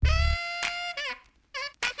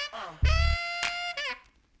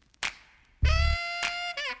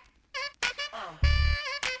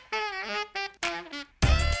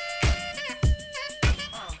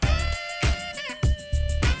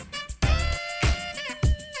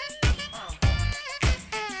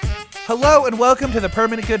Hello and welcome to the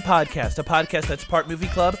Permanent Good Podcast, a podcast that's part movie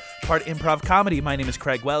club, part improv comedy. My name is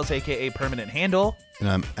Craig Wells, a.k.a. Permanent Handle. And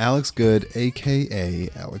I'm Alex Good, a.k.a.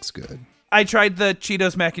 Alex Good. I tried the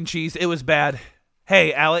Cheetos mac and cheese. It was bad.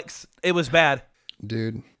 Hey, Alex, it was bad.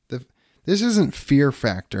 Dude, this isn't Fear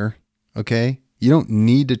Factor, okay? You don't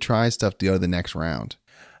need to try stuff to go to the next round.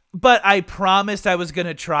 But I promised I was going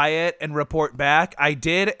to try it and report back. I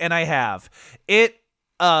did, and I have. It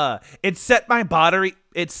sent my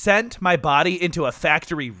body into a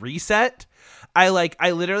factory reset.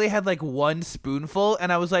 I literally had like one spoonful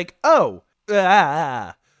and I was like,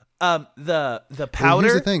 the powder.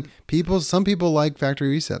 Here's the thing. Some people like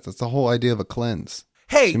factory resets. That's the whole idea of a cleanse.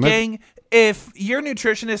 Hey, gang, if your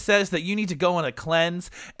nutritionist says that you need to go on a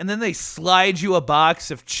cleanse and then they slide you a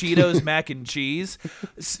box of Cheetos mac and cheese,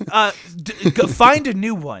 find a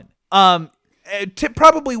new one.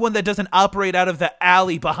 Probably one that doesn't operate out of the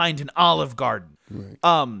alley behind an Olive Garden. Right.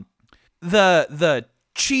 The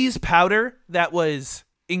cheese powder that was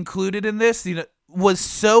included in this, was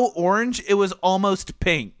so orange it was almost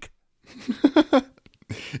pink.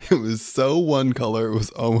 It was so one color, it was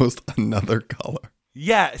almost another color.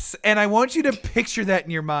 Yes, and I want you to picture that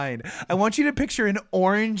in your mind. I want you to picture an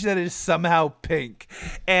orange that is somehow pink.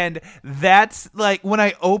 And that's like, when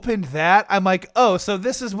I opened that, I'm like, oh, so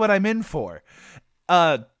this is what I'm in for.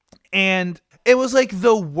 And it was like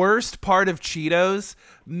the worst part of Cheetos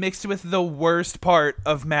mixed with the worst part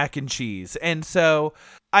of mac and cheese. And so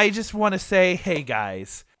I just want to say, hey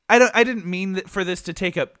guys, I didn't mean for this to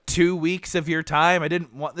take up 2 weeks of your time. I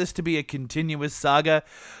didn't want this to be a continuous saga,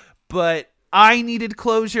 but I needed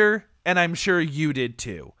closure, and I'm sure you did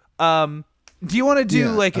too. Do you want to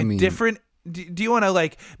do different? Do you want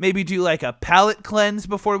to maybe do a palate cleanse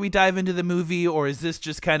before we dive into the movie, or is this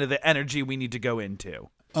just kind of the energy we need to go into?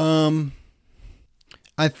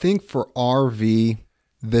 I think for RV,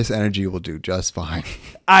 this energy will do just fine.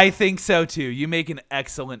 I think so too. You make an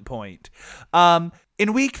excellent point.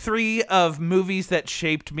 In week 3 of movies that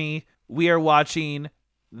shaped me, we are watching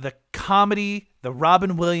the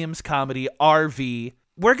Robin Williams comedy RV.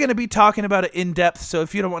 We're going to be talking about it in depth, so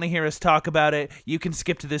if you don't want to hear us talk about it, you can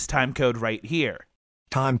skip to this time code right here.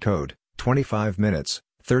 Time code, 25 minutes,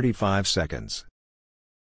 35 seconds.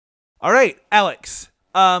 All right, Alex.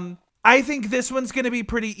 I think this one's going to be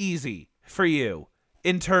pretty easy for you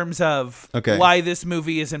in terms of why this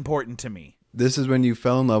movie is important to me. This is when you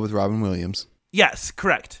fell in love with Robin Williams. Yes,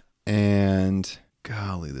 correct. And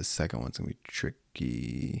golly, the second one's going to be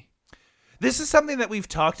tricky. This is something that we've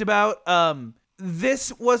talked about.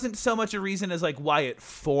 This wasn't so much a reason as why it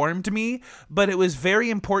formed me, but it was very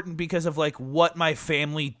important because of what my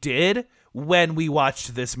family did when we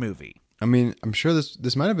watched this movie. I mean, I'm sure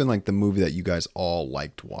this might have been the movie that you guys all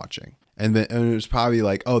liked watching. And it was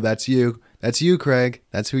probably oh, that's you. That's you, Craig.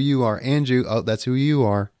 That's who you are. Andrew, oh, that's who you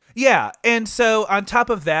are. Yeah. And so on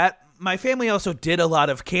top of that, my family also did a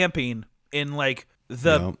lot of camping in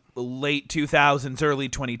the late 2000s, early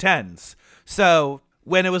 2010s. So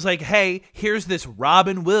when it was hey, here's this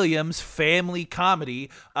Robin Williams family comedy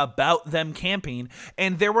about them camping,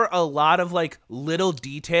 and there were a lot of little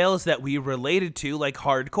details that we related to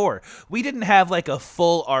hardcore. We didn't have a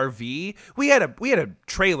full RV. We had a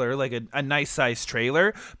trailer, a nice sized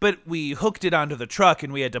trailer, but we hooked it onto the truck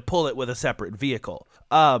and we had to pull it with a separate vehicle.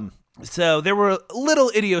 So there were little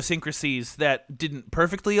idiosyncrasies that didn't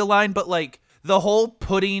perfectly align, but the whole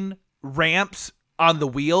putting ramps on the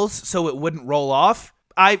wheels so it wouldn't roll off,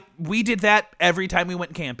 we did that every time we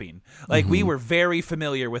went camping. We were very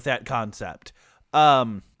familiar with that concept.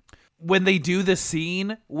 When they do the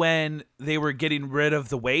scene when they were getting rid of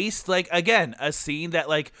the waste, again, a scene that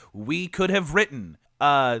we could have written.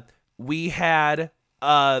 We had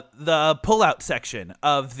the pull-out section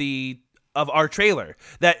of our trailer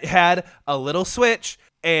that had a little switch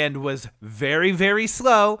and was very, very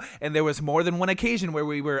slow. And there was more than one occasion where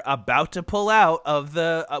we were about to pull out of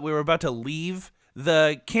we were about to leave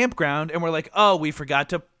the campground and we're oh, we forgot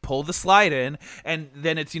to pull the slide in. And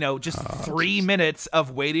then it's, just 3 minutes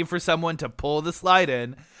of waiting for someone to pull the slide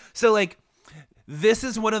in. So this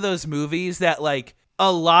is one of those movies that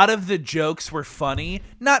a lot of the jokes were funny,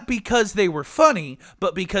 not because they were funny,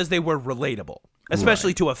 but because they were relatable,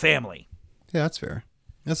 especially to a family. Yeah, that's fair.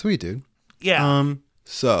 That's sweet, dude. Yeah.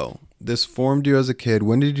 So this formed you as a kid.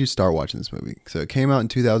 When did you start watching this movie? So it came out in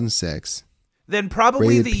 2006. Then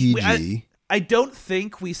probably rated PG. I don't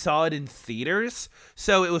think we saw it in theaters,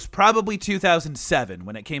 so it was probably 2007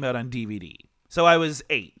 when it came out on DVD. So I was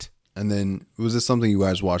 8. And then was this something you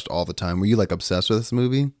guys watched all the time? Were you obsessed with this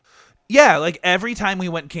movie? Yeah, every time we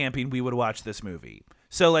went camping, we would watch this movie.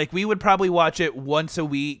 So like we would probably watch it once a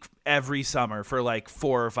week every summer for like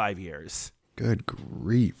 4 or 5 years. Good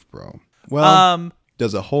grief, bro. Well,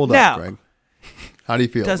 does it hold now, up, Greg? How do you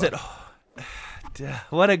feel? Does it?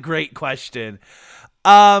 What a great question.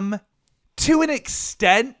 To an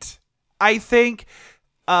extent, I think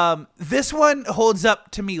this one holds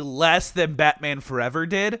up to me less than Batman Forever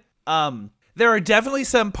did. There are definitely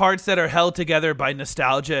some parts that are held together by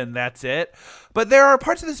nostalgia and that's it. But there are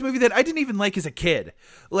parts of this movie that I didn't even like as a kid.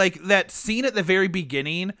 Like that scene at the very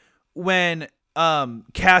beginning when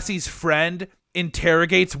Cassie's friend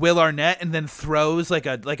interrogates Will Arnett and then throws like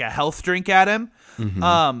a health drink at him.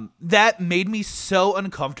 Mm-hmm. That made me so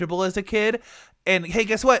uncomfortable as a kid. And hey,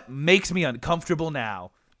 guess what? Makes me uncomfortable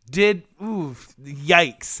now.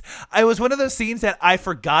 Yikes. I was one of those scenes that I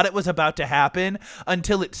forgot it was about to happen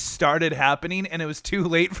until it started happening and it was too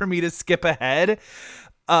late for me to skip ahead.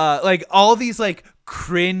 Like all these like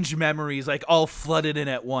cringe memories like all flooded in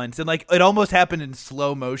at once and like it almost happened in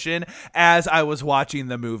slow motion as I was watching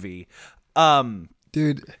the movie.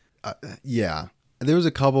 Dude, yeah. There was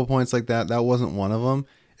a couple points like that. That wasn't one of them.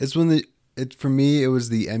 It's when for me, it was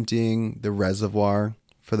the emptying the reservoir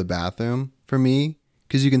for the bathroom for me.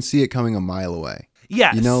 Because you can see it coming a mile away.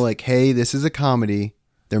 Yes. You know, like, hey, this is a comedy.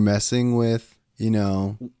 They're messing with,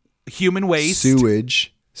 human waste.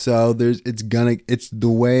 Sewage. So it's the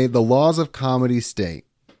way the laws of comedy state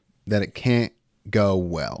that it can't go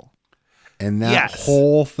well. And that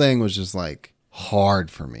whole thing was just like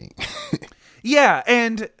hard for me. Yeah.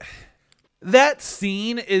 And that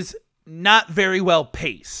scene is not very well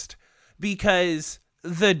paced because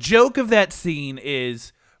the joke of that scene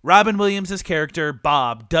is Robin Williams' character,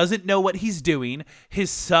 Bob, doesn't know what he's doing. His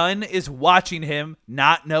son is watching him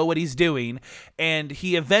not know what he's doing. And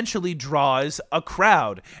he eventually draws a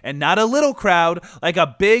crowd. And not a little crowd, like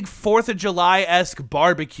a big 4th of July-esque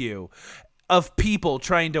barbecue of people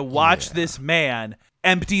trying to watch this man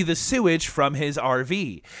empty the sewage from his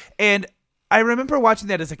RV. And I remember watching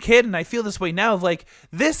that as a kid, and I feel this way now of like,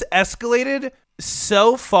 this escalated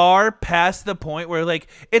so far past the point where like,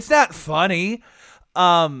 it's not funny.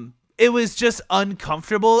 It was just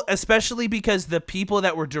uncomfortable, especially because the people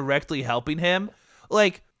that were directly helping him,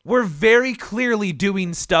 like, were very clearly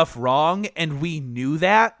doing stuff wrong, and we knew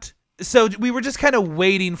that. So we were just kind of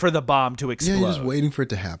waiting for the bomb to explode. Yeah, you're just waiting for it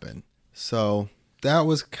to happen. So that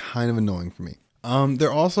was kind of annoying for me.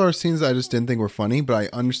 There also are scenes that I just didn't think were funny, but I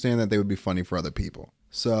understand that they would be funny for other people.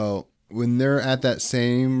 So when they're at that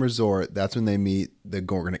same resort, that's when they meet the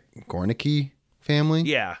Gornicki family.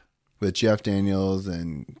 Yeah. With Jeff Daniels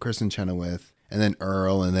and Kristen Chenoweth, and then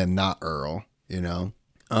Earl, and then not Earl,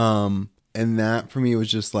 And that for me was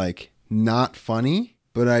just like not funny,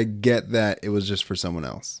 but I get that it was just for someone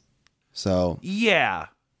else. So yeah.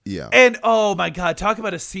 Yeah. And oh my God, talk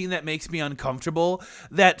about a scene that makes me uncomfortable.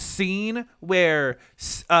 That scene where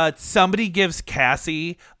somebody gives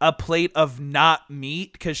Cassie a plate of not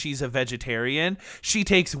meat because she's a vegetarian. She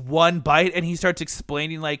takes one bite and he starts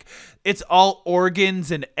explaining like it's all organs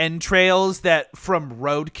and entrails that from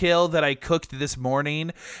roadkill that I cooked this morning.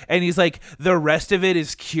 And he's like, the rest of it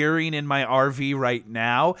is curing in my RV right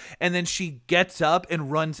now. And then she gets up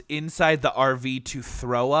and runs inside the RV to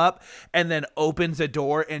throw up and then opens a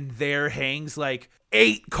door and there hangs like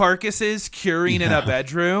 8 carcasses curing in a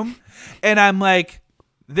bedroom. And I'm like,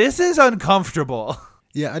 this is uncomfortable.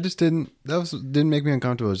 Yeah, I just didn't make me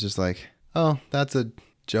uncomfortable. It was just like, oh, that's a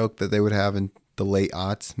joke that they would have in the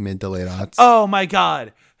mid to late aughts. Oh my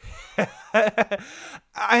God.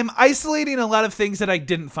 I'm isolating a lot of things that I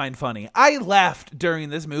didn't find funny. I laughed during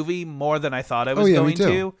this movie more than I thought I was going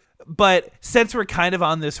to. But since we're kind of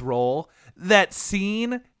on this roll, that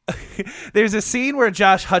scene, there's a scene where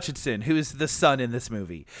Josh Hutcherson, who is the son in this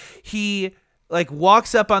movie, he like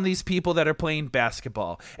walks up on these people that are playing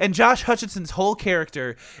basketball. And Josh Hutcherson's whole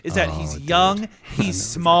character is that he's young, he's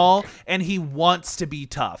small, and he wants to be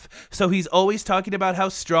tough. So he's always talking about how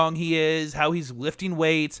strong he is, how he's lifting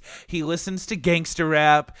weights, he listens to gangster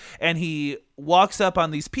rap, and he walks up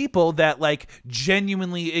on these people that like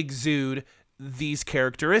genuinely exude these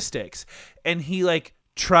characteristics. And he like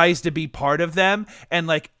tries to be part of them and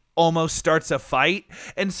like almost starts a fight.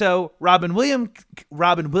 And so Robin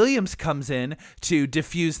Williams comes in to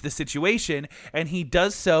diffuse the situation, and he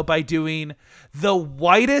does so by doing the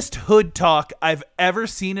whitest hood talk I've ever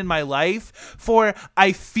seen in my life for,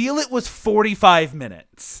 I feel it was 45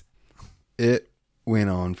 minutes. It went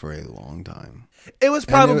on for a long time. It was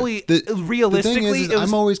probably realistically. The thing is,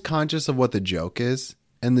 I'm always conscious of what the joke is,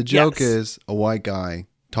 and the joke is a white guy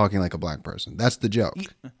talking like a black person. That's the joke.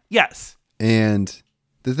 Yes. And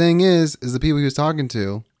the thing is the people he was talking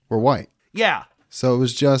to were white. Yeah. So it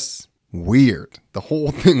was just weird. The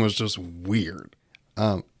whole thing was just weird.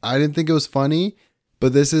 I didn't think it was funny,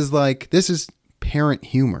 but this is parent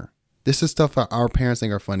humor. This is stuff that our parents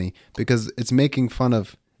think are funny because it's making fun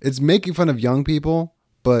of young people,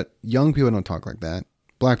 but young people don't talk like that.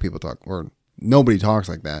 Black people talk, or nobody talks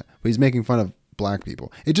like that, but he's making fun of black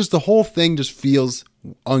people. The whole thing just feels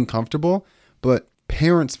uncomfortable, but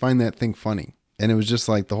parents find that thing funny. And it was just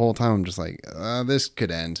like the whole time I'm just like, this could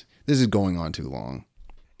end. This is going on too long.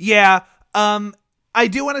 Yeah. I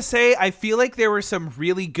do want to say, I feel like there were some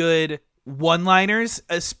really good one-liners,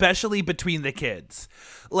 especially between the kids.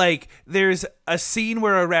 Like, there's a scene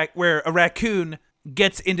where a raccoon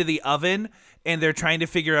gets into the oven and they're trying to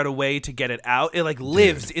figure out a way to get it out. It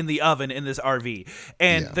lives in the oven in this RV.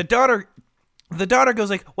 And the daughter goes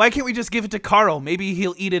like, why can't we just give it to Carl? Maybe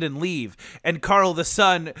he'll eat it and leave. And Carl, the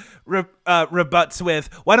son, rebuts with,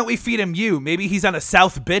 why don't we feed him you? Maybe he's on a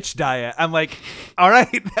South bitch diet. I'm like, all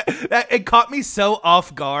right. It caught me so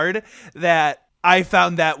off guard that I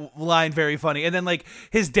found that line very funny. And then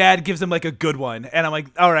his dad gives him a good one. And I'm like,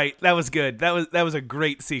 all right, that was good. That was a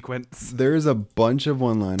great sequence. There's a bunch of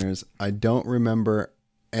one-liners. I don't remember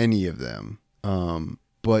any of them.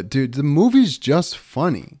 But dude, the movie's just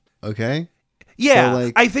funny. Okay. Yeah,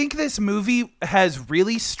 so I think this movie has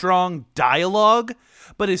really strong dialogue,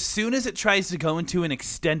 but as soon as it tries to go into an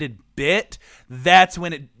extended bit, that's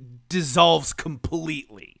when it dissolves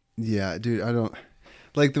completely. Yeah, dude, I don't...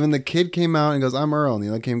 when the kid came out and goes, I'm Earl, and the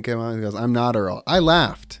other kid came out and goes, I'm not Earl. I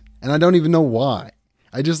laughed, and I don't even know why.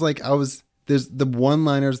 I just, there's the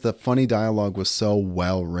one-liners, the funny dialogue was so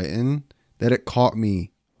well written that it caught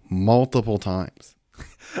me multiple times.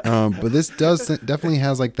 But this definitely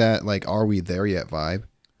has that are we there yet vibe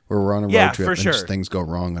where we're on a road trip and just things go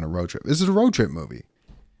wrong on a road trip. This is a road trip movie.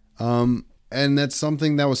 And that's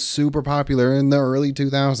something that was super popular in the early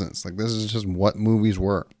 2000s. This is just what movies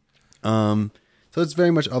were. So it's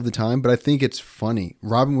very much of the time, but I think it's funny.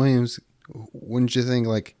 Robin Williams, wouldn't you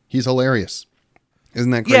think he's hilarious?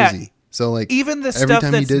 Isn't that crazy? Yeah, so even the stuff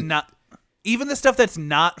that's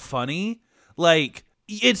not funny,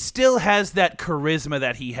 it still has that charisma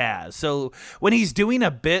that he has. So when he's doing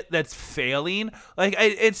a bit that's failing,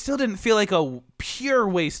 it still didn't feel like a pure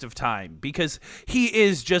waste of time because he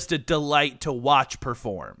is just a delight to watch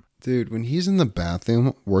perform. Dude, when he's in the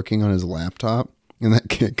bathroom working on his laptop and that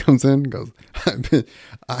kid comes in and goes,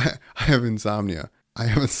 I have insomnia. I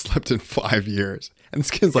haven't slept in 5 years. And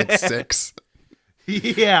this kid's 6.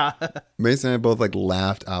 Yeah. Mason and I both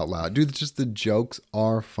laughed out loud. Dude, just the jokes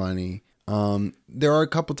are funny. There are a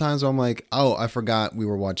couple times where I'm like, oh, I forgot we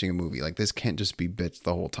were watching a movie. This can't just be bits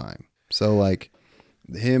the whole time. So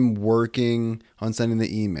him working on sending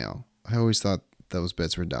the email. I always thought those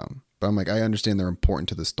bits were dumb, but I'm I understand they're important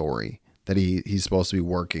to the story that he's supposed to be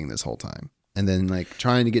working this whole time. And then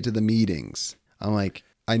trying to get to the meetings. I'm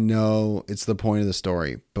I know it's the point of the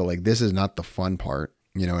story, but this is not the fun part.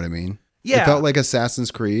 You know what I mean? Yeah. It felt like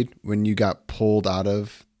Assassin's Creed when you got pulled out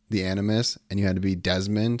of the Animus and you had to be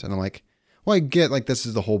Desmond. And I'm well, I get this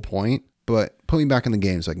is the whole point, but put me back in the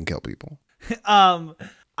game so I can kill people.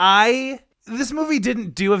 This movie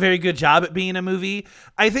didn't do a very good job at being a movie.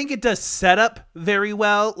 I think it does setup very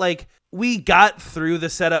well. We got through the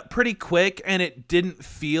setup pretty quick and it didn't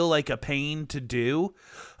feel like a pain to do.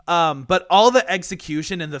 But all the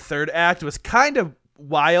execution in the third act was kind of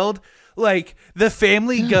wild. The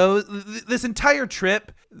family goes, this entire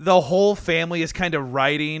trip, the whole family is kind of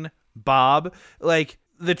riding Bob.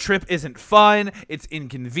 The trip isn't fun. It's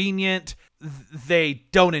inconvenient. They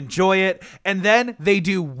don't enjoy it. And then they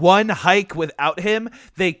do one hike without him.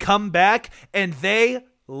 They come back and they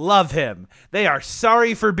love him. They are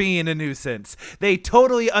sorry for being a nuisance. They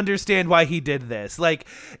totally understand why he did this.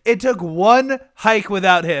 It took one hike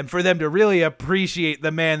without him for them to really appreciate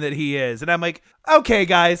the man that he is. And I'm okay,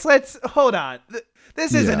 guys, let's hold on.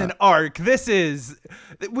 This isn't an arc.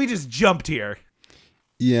 We just jumped here.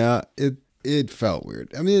 Yeah, it felt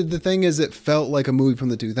weird. I mean, the thing is, it felt like a movie from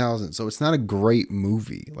the 2000s, so it's not a great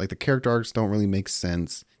movie. The character arcs don't really make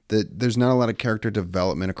sense. There's not a lot of character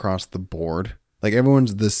development across the board.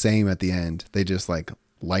 Everyone's the same at the end. They just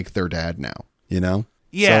like their dad now, you know?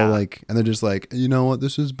 Yeah. So and they're just you know what?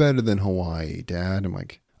 This is better than Hawaii, Dad. I'm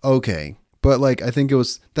okay. But I think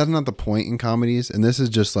that's not the point in comedies. And this is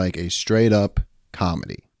just a straight up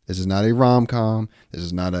comedy. This is not a rom-com. This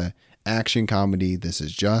is not a action comedy. This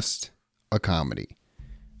is just a comedy.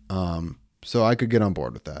 So I could get on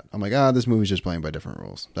board with that. I'm this movie's just playing by different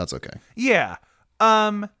rules. That's okay. Yeah.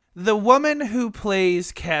 The woman who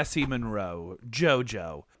plays Cassie Monroe,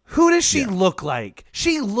 JoJo, who does she look like?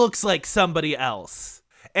 She looks like somebody else.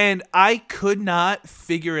 And I could not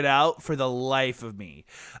figure it out for the life of me.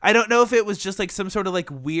 I don't know if it was just like some sort of like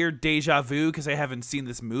weird deja vu because I haven't seen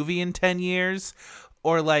this movie in 10 years,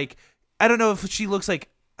 or like, I don't know if she looks like,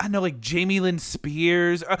 I don't know, like Jamie Lynn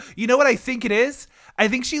Spears. You know what I think it is? I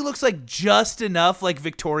think she looks like just enough like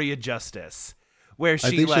Victoria Justice, where she I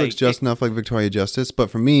think she looks just enough like Victoria Justice. But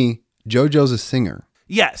for me, JoJo's a singer.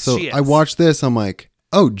 Yes, so she is. I watched this. I'm like,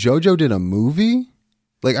 oh, JoJo did a movie?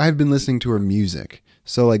 Like, I've been listening to her music.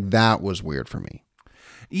 So, like, that was weird for me.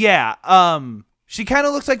 Yeah. She kind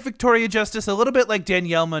of looks like Victoria Justice, a little bit like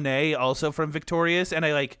Danielle Monáe, also from Victorious. And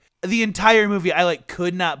I like the entire movie, I like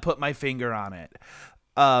could not put my finger on it.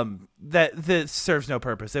 That serves no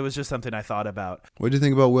purpose. It was just something I thought about. What do you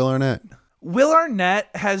think about Will Arnett? Will Arnett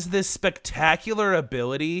has this spectacular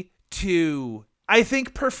ability to, I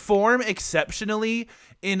think, perform exceptionally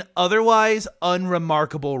in otherwise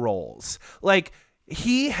unremarkable roles. Like,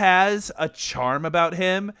 he has a charm about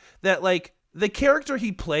him that, like, the character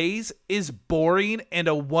he plays is boring and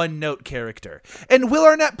a one-note character. And Will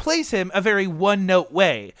Arnett plays him a very one-note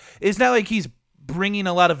way. It's not like he's bringing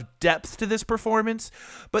a lot of depth to this performance,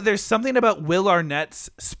 but there's something about Will Arnett's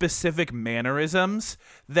specific mannerisms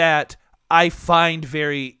that I find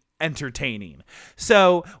very entertaining.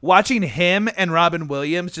 So watching him and Robin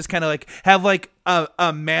Williams just kind of like have like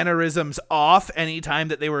a mannerisms off anytime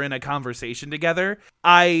that they were in a conversation together,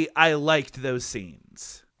 I liked those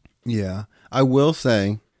scenes. Yeah. I will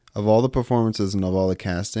say, of all the performances and of all the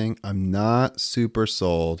casting, I'm not super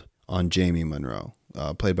sold on Jamie Monroe,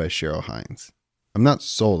 played by Cheryl Hines. I'm not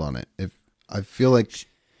sold on it. I feel like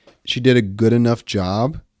she did a good enough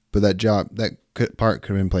job, but that part could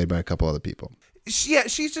have been played by a couple other people. Yeah,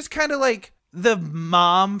 she's just kind of like the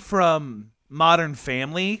mom from Modern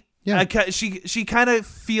Family. Yeah. She kind of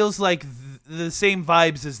feels like the same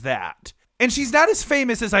vibes as that. And she's not as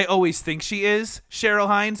famous as I always think she is, Cheryl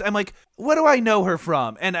Hines. I'm like, what do I know her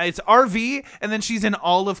from? And it's RV, and then she's in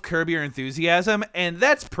all of Curb Your Enthusiasm, and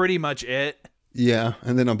that's pretty much it. Yeah,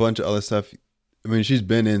 and then a bunch of other stuff. I mean, she's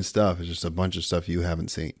been in stuff. It's just a bunch of stuff you haven't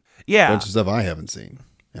seen. Yeah. A bunch of stuff I haven't seen,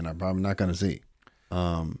 and I'm probably not going to see.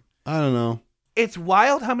 I don't know. It's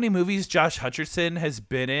wild how many movies Josh Hutcherson has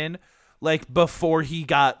been in, like, before he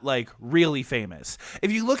got, like, really famous.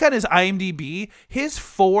 If you look at his IMDb, his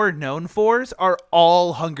 4 known fors are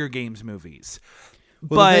all Hunger Games movies.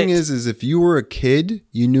 Well, the thing is if you were a kid,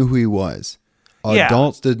 you knew who he was. Yeah.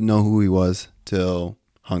 Adults didn't know who he was till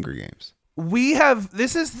Hunger Games.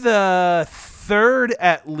 This is the third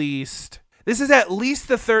at least. This is at least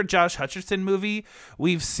the third Josh Hutcherson movie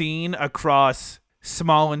we've seen across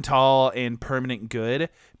Small and Tall and Permanent Good,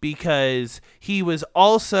 because he was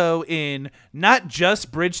also in not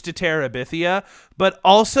just Bridge to Terabithia, but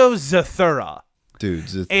also Zathura. Dude,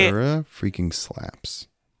 Zathura freaking slaps.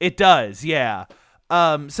 It does, yeah.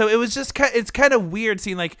 So it was just it's kind of weird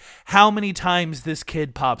seeing like how many times this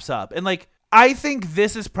kid pops up. And like, I think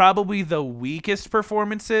this is probably the weakest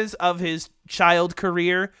performances of his child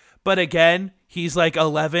career. But again, he's like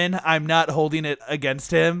 11. I'm not holding it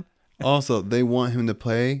against him. Also, they want him to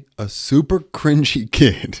play a super cringy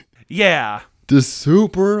kid. Yeah. Just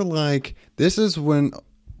super, like, this is when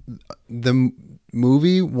the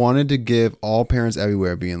movie wanted to give all parents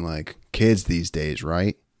everywhere being like, kids these days,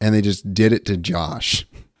 right? And they just did it to Josh.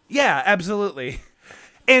 Yeah, absolutely.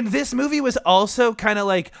 And this movie was also kind of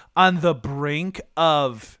like on the brink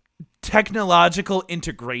of technological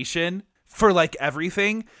integration for like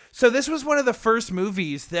everything. So this was one of the first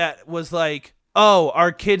movies that was like, oh,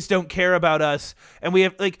 our kids don't care about us. And we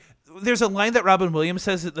have like, there's a line that Robin Williams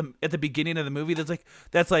says at the beginning of the movie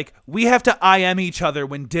that's like, we have to IM each other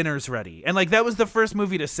when dinner's ready. And like, that was the first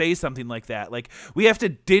movie to say something like that. Like, we have to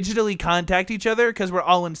digitally contact each other because we're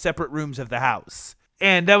all in separate rooms of the house.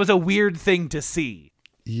 And that was a weird thing to see.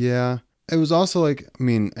 Yeah. It was also like, I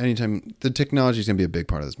mean, anytime the technology is going to be a big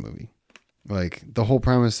part of this movie. Like, the whole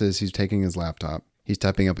premise is he's taking his laptop, he's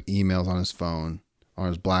typing up emails on his phone, on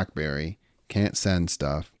his BlackBerry, can't send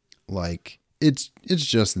stuff. Like, it's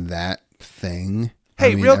just that thing.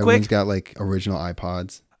 Hey, real quick. Everyone's got like original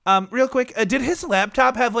iPods. Real quick, did his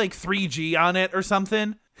laptop have like 3G on it or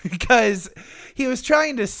something? Because he was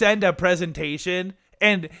trying to send a presentation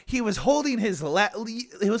and he was holding his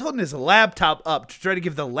laptop up to try to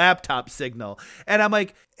give the laptop signal. And I'm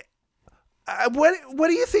like, what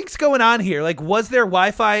do you think's going on here? Like, was there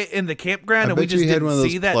Wi-Fi in the campground and we just didn't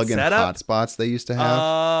see that plug-in setup? hotspots they used to have.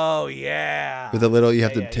 Oh yeah. With a little, you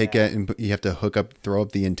have to take it and you have to throw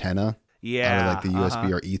up the antenna. Yeah. Out of like the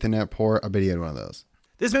USB or Ethernet port. I bet he had one of those.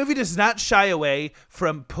 This movie does not shy away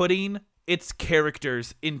from putting its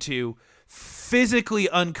characters into physically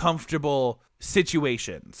uncomfortable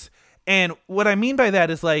situations. And what I mean by that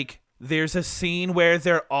is like there's a scene where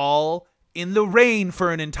they're all in the rain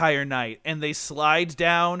for an entire night and they slide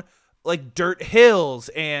down like dirt hills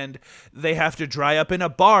and they have to dry up in a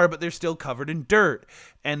bar, but they're still covered in dirt.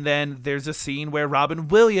 And then there's a scene where Robin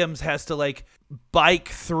Williams has to like bike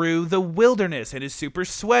through the wilderness and is super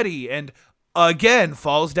sweaty and again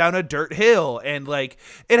falls down a dirt hill. And like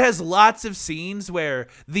it has lots of scenes where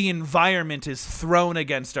the environment is thrown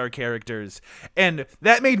against our characters, and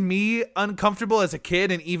that made me uncomfortable as a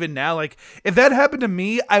kid. And even now, like if that happened to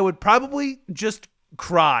me, I would probably just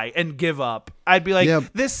cry and give up. I'd be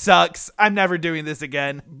like, this sucks, I'm never doing this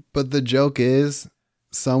again. But the joke is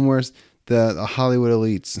somewhere the Hollywood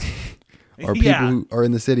elites or people who are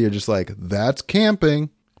in the city are just like, that's camping.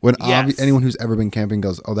 When anyone who's ever been camping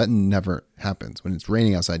goes, oh, that never happens. When it's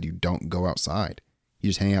raining outside, you don't go outside. You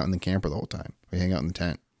just hang out in the camper the whole time. Or you hang out in the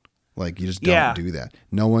tent. Like, you just don't do that.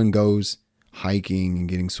 No one goes hiking and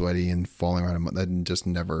getting sweaty and falling around. That just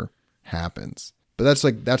never happens. But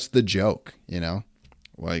that's the joke, you know?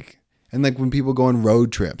 Like, and like when people go on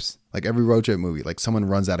road trips, like every road trip movie, like someone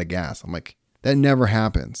runs out of gas. I'm like, that never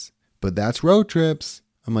happens. But that's road trips.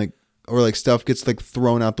 I'm like, or like stuff gets like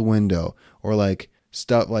thrown out the window, or like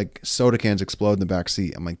stuff like soda cans explode in the back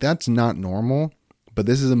seat. I'm like, that's not normal, but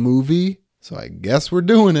this is a movie, so I guess we're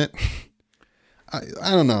doing it.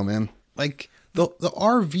 I don't know, man. Like the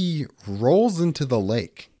RV rolls into the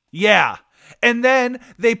lake. Yeah. And then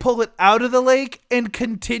they pull it out of the lake and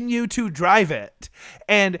continue to drive it.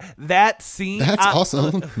 And that scene... That's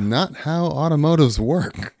also not how automotives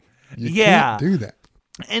work. You can't do that.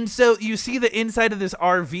 And so you see the inside of this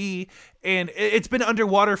RV, and it's been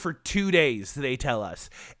underwater for 2 days, they tell us.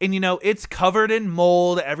 And, you know, it's covered in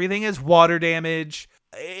mold. Everything is water damage.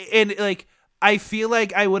 And, like, I feel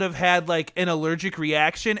like I would have had, like, an allergic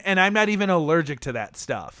reaction, and I'm not even allergic to that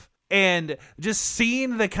stuff. And just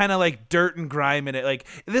seeing the kind of like dirt and grime in it, like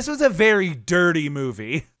this was a very dirty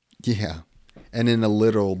movie. Yeah. And in a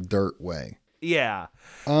literal dirt way. Yeah.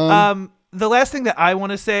 The last thing that I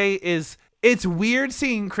want to say is it's weird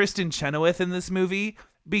seeing Kristen Chenoweth in this movie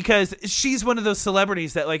because she's one of those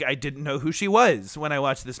celebrities that like I didn't know who she was when I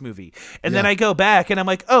watched this movie. And then I go back and I'm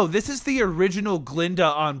like, oh, this is the original Glinda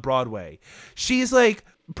on Broadway. She's like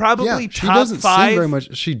probably top 5. She doesn't sing very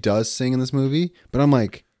much. She does sing in this movie, but I'm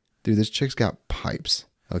like, dude, this chick's got pipes,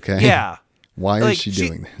 okay? Yeah. Why is she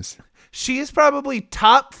doing this? She is probably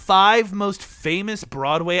top 5 most famous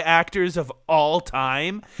Broadway actors of all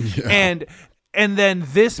time. Yeah. And then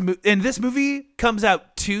this movie comes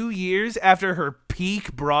out 2 years after her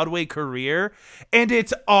peak Broadway career, and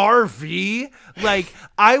it's RV. Like,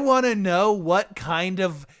 I want to know what kind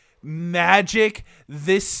of magic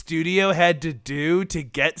this studio had to do to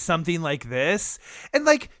get something like this. And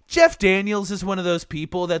like Jeff Daniels is one of those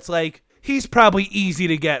people that's like, he's probably easy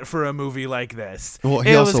to get for a movie like this. Well,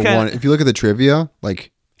 he also wanted, if you look at the trivia,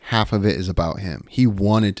 like half of it is about him. He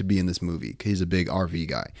wanted to be in this movie because he's a big RV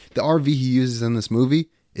guy. The RV he uses in this movie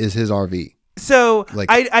is his RV. So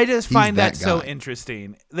like, I just find that so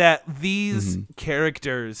interesting that these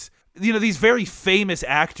characters, you know, these very famous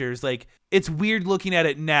actors, like it's weird looking at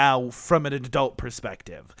it now from an adult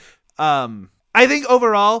perspective. I think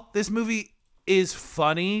overall this movie is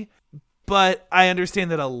funny, but I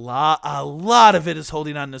understand that a lot of it is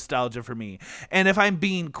holding on nostalgia for me. And if I'm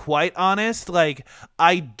being quite honest, like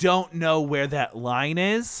I don't know where that line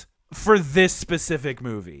is for this specific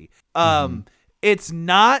movie. It's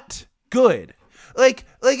not good. Like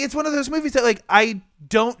it's one of those movies that like I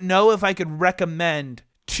don't know if I could recommend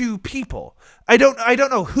to people. I don't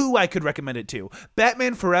know who I could recommend it to.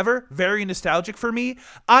 Batman Forever, very nostalgic for me.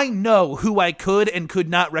 I know who I could and could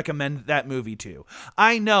not recommend that movie to.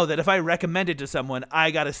 I know that if I recommend it to someone,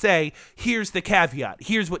 I gotta say, here's the caveat.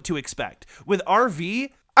 Here's what to expect. With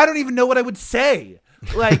RV, I don't even know what I would say.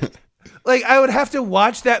 Like, like I would have to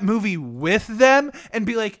watch that movie with them and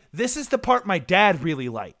be like, this is the part my dad really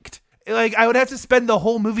liked. Like, I would have to spend the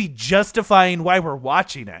whole movie justifying why we're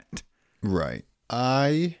watching it. Right.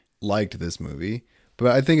 I liked this movie,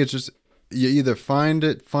 but I think it's just you either find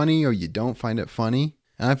it funny or you don't find it funny.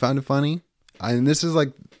 And I found it funny. And this is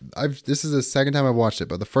like this is the second time I've watched it,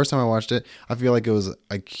 but the first time I watched it, I feel like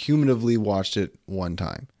I cumulatively watched it one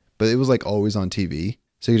time. But it was like always on TV.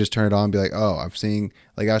 So you just turn it on and be like, oh,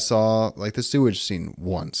 I saw like the sewage scene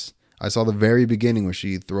once. I saw the very beginning where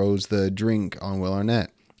she throws the drink on Will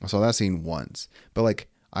Arnett. I saw that scene once. But like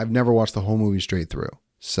I've never watched the whole movie straight through.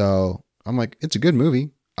 So I'm like, it's a good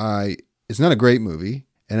movie. It's not a great movie,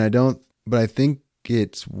 but I think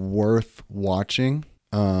it's worth watching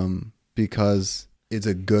because it's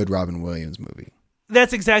a good Robin Williams movie.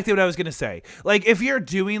 That's exactly what I was going to say. Like, if you're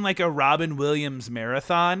doing like a Robin Williams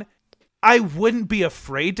marathon, I wouldn't be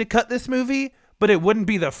afraid to cut this movie, but it wouldn't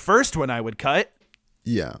be the first one I would cut.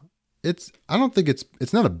 Yeah. I don't think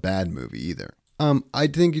it's not a bad movie either. I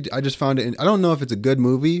think I just found it, I don't know if it's a good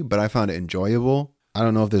movie, but I found it enjoyable. I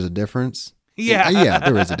don't know if there's a difference. Yeah. Yeah,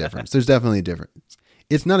 there is a difference. There's definitely a difference.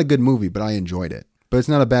 It's not a good movie, but I enjoyed it. But it's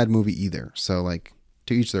not a bad movie either. So like,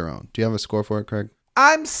 to each their own. Do you have a score for it, Craig?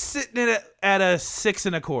 I'm sitting at a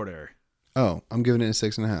 6.25. Oh, I'm giving it a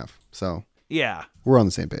 6.5. So Yeah. we're on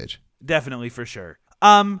the same page. Definitely, for sure.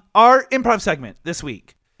 Our improv segment this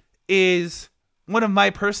week is one of my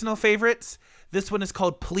personal favorites. This one is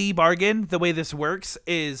called Plea Bargain. The way this works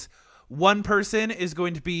is one person is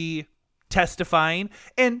going to be testifying,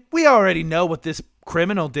 and we already know what this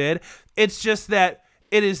criminal did. It's just that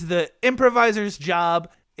it is the improviser's job.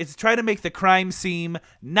 It's try to make the crime seem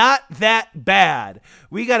not that bad.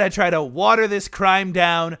 We got to try to water this crime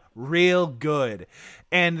down real good.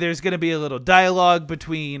 And there's going to be a little dialogue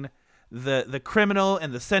between the criminal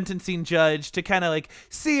and the sentencing judge to kind of like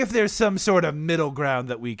see if there's some sort of middle ground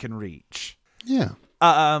that we can reach. Yeah.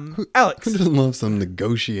 Alex. Who doesn't love some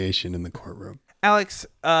negotiation in the courtroom? Alex,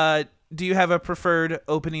 do you have a preferred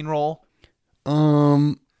opening role? I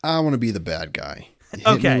want to be the bad guy.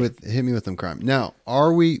 Hit me with some crime. Now,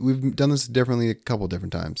 we've done this differently a couple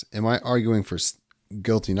different times. Am I arguing for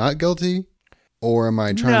guilty, not guilty? Or am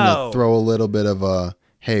I trying to throw a little bit of a,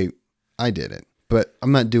 hey, I did it, but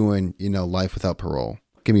I'm not doing, life without parole.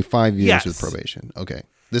 Give me 5 years with probation. Okay.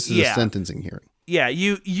 This is a sentencing hearing. Yeah.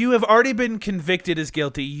 You have already been convicted as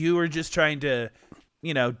guilty. You are just trying to,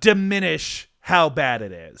 diminish how bad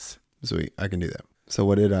it is. Sweet. I can do that. So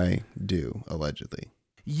what did I do allegedly?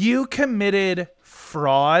 You committed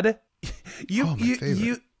fraud.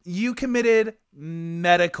 You committed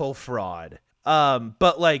medical fraud.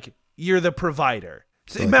 But like you're the provider.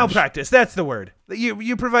 So malpractice. That's the word.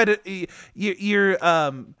 You provided.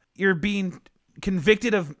 You're being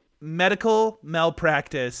convicted of medical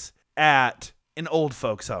malpractice at an old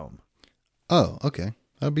folks' home. Oh, okay.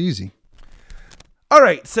 That'll be easy. All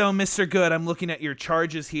right. So, Mr. Good, I'm looking at your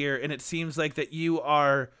charges here, and it seems like that you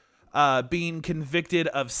are being convicted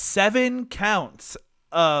of 7 counts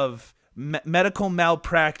of medical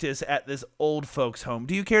malpractice at this old folks' home.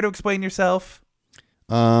 Do you care to explain yourself?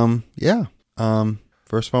 Yeah.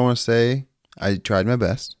 First of all, I want to say I tried my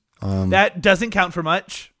best. That doesn't count for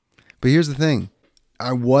much. But here's the thing.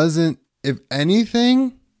 If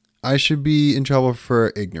anything, I should be in trouble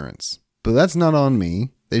for ignorance. But that's not on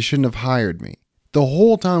me. They shouldn't have hired me. The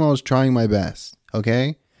whole time I was trying my best,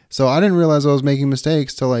 okay? So I didn't realize I was making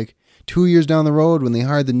mistakes till like 2 years down the road when they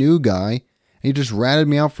hired the new guy, and he just ratted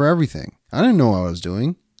me out for everything. I didn't know what I was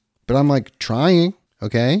doing, but I'm like trying,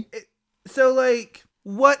 okay? So like,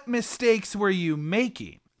 what mistakes were you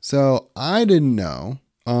making? So I didn't know,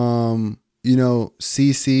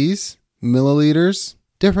 cc's, milliliters,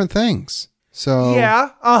 different things. So yeah,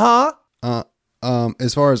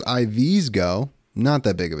 as far as IVs go, not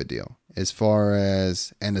that big of a deal. As far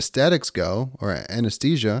as anesthetics go, or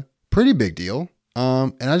anesthesia, pretty big deal.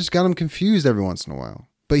 And I just got them confused every once in a while.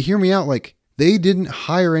 But hear me out, like they didn't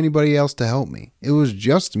hire anybody else to help me. It was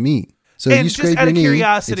just me. So and you scrape your knee,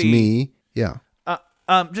 it's me. Yeah.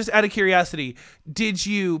 Just out of curiosity, did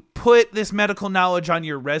you put this medical knowledge on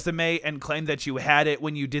your resume and claim that you had it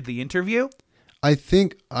when you did the interview? I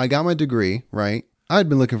think I got my degree, right? I'd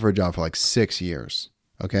been looking for a job for like 6 years.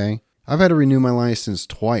 Okay. I've had to renew my license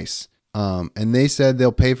twice. And they said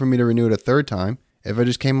they'll pay for me to renew it a third time if I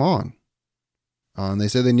just came on. They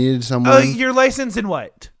said they needed someone. Your license in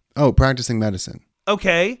what? Oh, practicing medicine.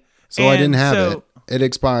 Okay. So I didn't have it. It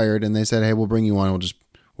expired, and they said, "Hey, we'll bring you on.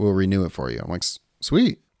 We'll renew it for you." I'm like,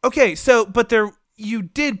 "Sweet." Okay, so but you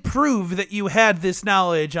did prove that you had this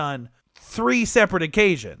knowledge on 3 separate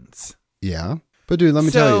occasions. Yeah, but dude, let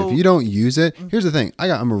me tell you, if you don't use it, here's the thing: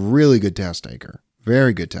 I'm a really good test taker,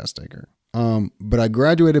 very good test taker. But I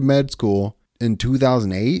graduated med school in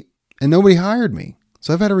 2008, and nobody hired me,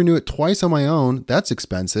 so I've had to renew it twice on my own. That's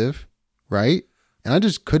expensive, right? And I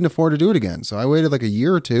just couldn't afford to do it again. So I waited like a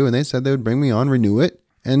year or 2, and they said they would bring me on, renew it,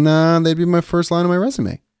 and they'd be my first line on my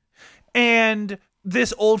resume. And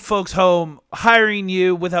this old folks home hiring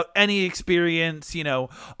you without any experience,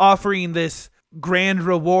 offering this grand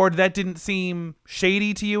reward, that didn't seem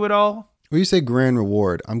shady to you at all? When you say grand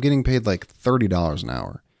reward, I'm getting paid like $30 an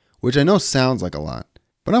hour, which I know sounds like a lot,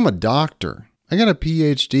 but I'm a doctor. I got a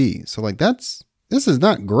PhD. So like this is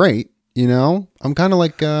not great. I'm kind of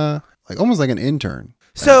like almost like an intern.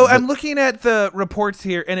 So I'm looking at the reports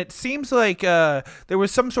here, and it seems like there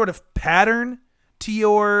was some sort of pattern to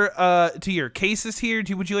your cases here.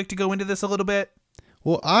 Would you like to go into this a little bit?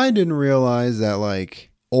 Well, I didn't realize that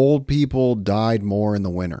like old people died more in the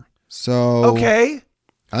winter. So Okay.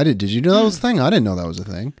 Did you know that was a thing? I didn't know that was a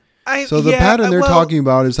thing. So the yeah, pattern they're well, talking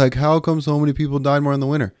about is like, how come so many people died more in the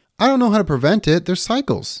winter? I don't know how to prevent it. There's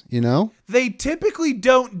cycles, you know? They typically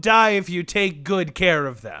don't die if you take good care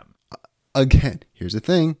of them. Again, here's the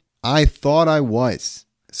thing. I thought I was.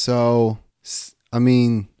 So, I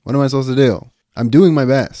mean, what am I supposed to do? I'm doing my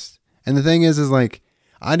best. And the thing is like,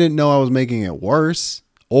 I didn't know I was making it worse.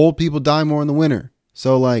 Old people die more in the winter.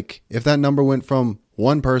 So like, if that number went from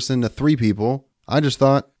 1 person to 3 people, I just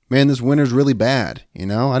thought, man, this winter's really bad. You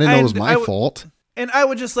know, I didn't know it was my fault. And I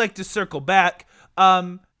would just like to circle back.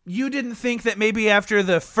 You didn't think that maybe after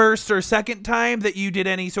the first or second time that you did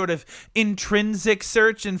any sort of intrinsic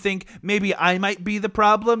search and think maybe I might be the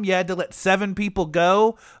problem? You had to let 7 people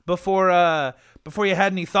go before you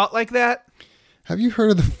had any thought like that? Have you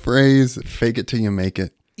heard of the phrase, fake it till you make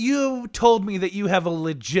it? You told me that you have a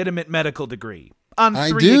legitimate medical degree on 3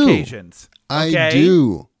 occasions. Okay? I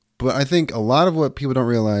do. But I think a lot of what people don't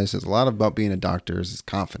realize is a lot about being a doctor is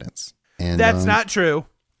confidence. And that's not true.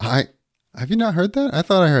 Have you not heard that? I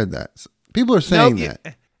thought I heard that. People are saying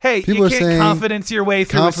that. Hey, people you can't confidence your way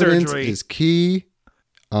through a surgery. Confidence is key.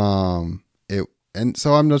 And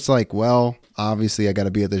so I'm just like, well, obviously I got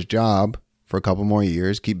to be at this job for a couple more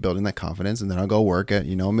years, keep building that confidence, and then I'll go work at,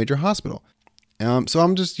 a major hospital. So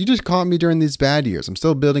you just caught me during these bad years. I'm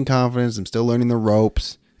still building confidence. I'm still learning the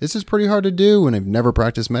ropes. This is pretty hard to do when I've never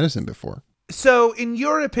practiced medicine before. So in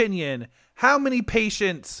your opinion, how many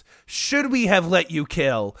patients should we have let you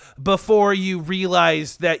kill before you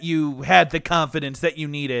realized that you had the confidence that you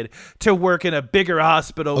needed to work in a bigger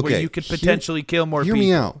hospital where you could potentially kill more people? Hear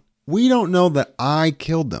me out. We don't know that I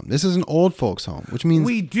killed them. This is an old folks home, which means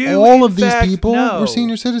we do, all of these people were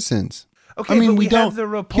senior citizens. Okay, but we have the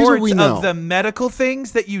reports of the medical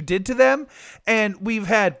things that you did to them, and we've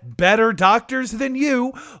had better doctors than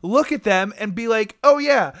you look at them and be like, oh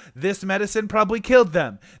yeah, this medicine probably killed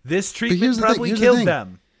them. This treatment probably killed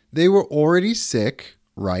them. They were already sick,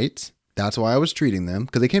 right? That's why I was treating them,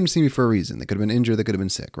 because they came to see me for a reason. They could have been injured, they could have been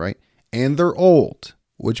sick, right? And they're old,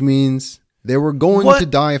 which means they were going to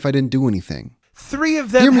die if I didn't do anything. 3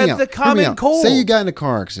 of them had the common cold. Say you got in a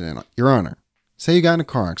car accident, Your Honor. Say you got in a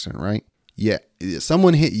car accident, right? Yeah,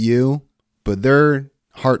 someone hit you, but their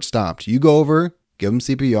heart stopped. You go over, give them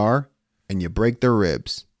CPR, and you break their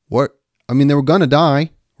ribs. What? I mean, they were going to die,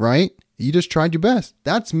 right? You just tried your best.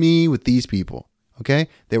 That's me with these people, okay?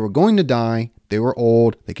 They were going to die. They were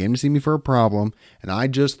old. They came to see me for a problem, and I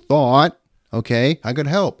just thought, okay, I could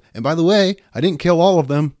help. And by the way, I didn't kill all of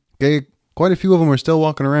them, okay? Quite a few of them are still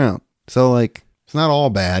walking around. So, like, it's not all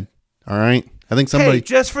bad, all right? I think somebody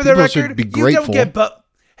just for the record, be grateful.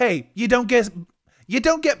 You don't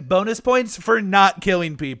get bonus points for not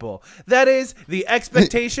killing people. That is the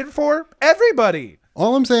expectation for everybody.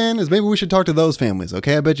 All I'm saying is maybe we should talk to those families,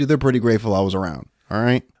 okay? I bet you they're pretty grateful I was around, all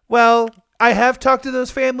right? Well, I have talked to those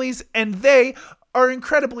families, and they are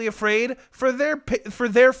incredibly afraid for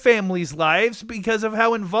their families' lives because of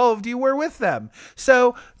how involved you were with them.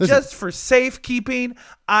 So, just for safekeeping,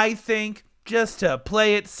 I think, just to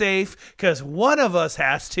play it safe, because one of us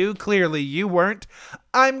has to, clearly you weren't,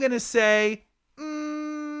 I'm going to say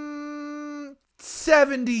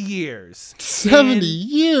 70 years. 70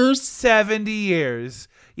 years? 70 years.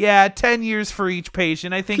 Yeah, 10 years for each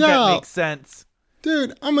patient. I think that makes sense.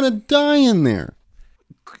 Dude, I'm going to die in there.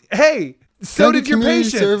 Hey, so did your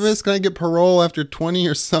patients. Service? Can I get parole after 20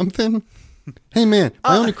 or something? Hey, man,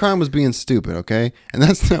 my only crime was being stupid, okay? And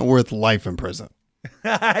that's not worth life in prison.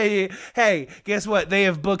 Hey, guess what? They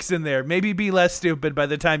have books in there. Maybe be less stupid by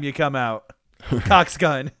the time you come out. Cox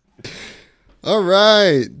gun. All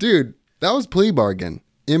right, dude, that was Plea Bargain.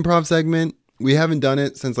 Improv segment. We haven't done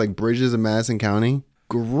it since like Bridges in Madison County.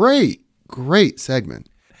 Great segment.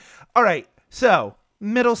 All right, so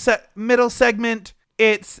middle segment.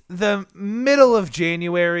 It's the middle of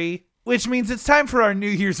January, which means it's time for our New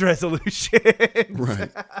Year's resolution.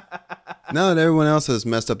 Right. Now that everyone else has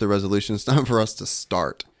messed up their resolution, it's time for us to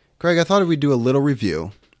start. Craig, I thought we'd do a little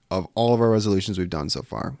review of all of our resolutions we've done so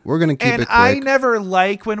far. We're going to keep it quick. I never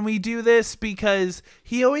like when we do this because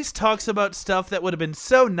he always talks about stuff that would have been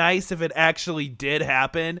so nice if it actually did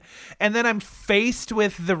happen. And then I'm faced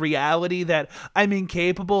with the reality that I'm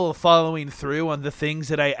incapable of following through on the things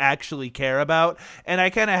that I actually care about. And I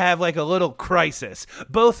kind of have like a little crisis,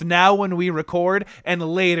 both now when we record and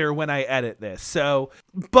later when I edit this. So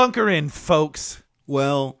bunker in, folks.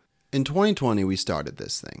 Well, in 2020, we started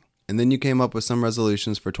this thing. And then you came up with some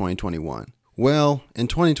resolutions for 2021. Well, in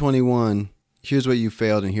 2021, here's what you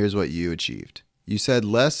failed and here's what you achieved. You said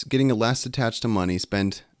getting less attached to money,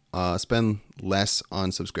 spend less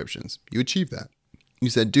on subscriptions. You achieved that. You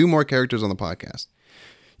said do more characters on the podcast.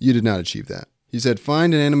 You did not achieve that. You said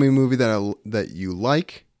find an anime movie that you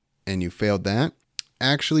like, and you failed that.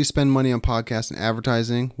 Actually spend money on podcasts and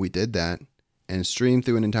advertising. We did that. And stream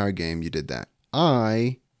through an entire game. You did that.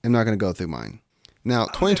 I am not going to go through mine. Now,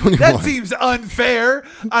 2021. That seems unfair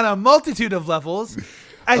on a multitude of levels.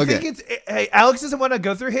 I think Alex doesn't want to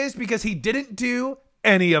go through his because he didn't do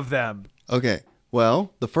any of them. Okay.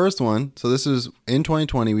 Well, the first one, so this is in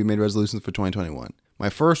 2020, we made resolutions for 2021. My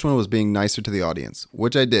first one was being nicer to the audience,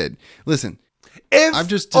 which I did. Listen, I've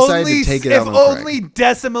just decided to take it out on Craig. If only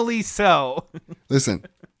decimally so. Listen,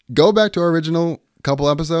 go back to our original couple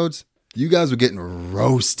episodes. You guys were getting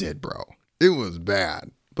roasted, bro. It was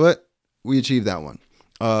bad. But we achieved that one.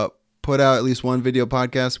 Put out at least one video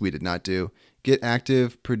podcast. We did not do. Get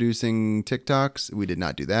active producing TikToks. We did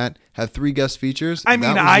not do that. Have 3 guest features. I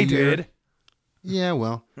mean, I did. Yeah,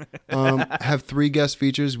 well, have 3 guest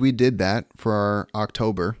features. We did that for our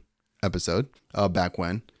October episode, back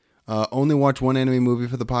when. Only watch one anime movie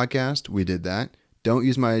for the podcast. We did that. Don't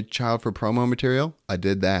use my child for promo material. I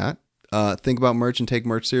did that. Think about merch and take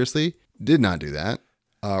merch seriously. Did not do that.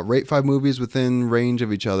 Rate 5 movies within range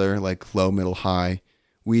of each other, like low, middle, high.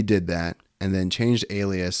 We did that. And then changed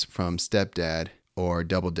alias from Stepdad or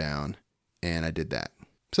Double Down. And I did that.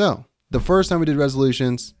 So, the first time we did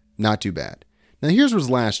resolutions, not too bad. Now, here's was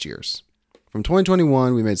last year's. From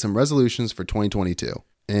 2021, we made some resolutions for 2022.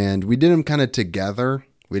 And we did them kind of together.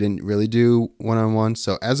 We didn't really do one-on-one.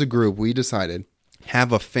 So, as a group, we decided,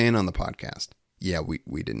 have a fan on the podcast. Yeah,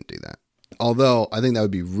 we didn't do that. Although, I think that would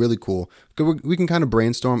be really cool. We can kind of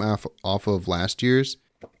brainstorm off of last year's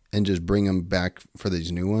and just bring them back for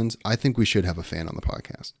these new ones. I think we should have a fan on the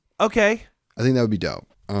podcast. Okay. I think that would be dope.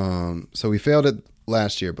 So we failed it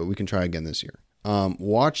last year, but we can try again this year.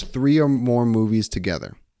 Watch 3 or more movies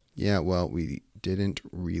together. Yeah, well, we didn't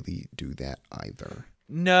really do that either.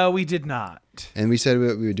 No, we did not. And we said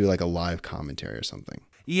we would do like a live commentary or something.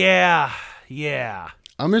 Yeah.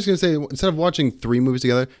 I'm just going to say, instead of watching 3 movies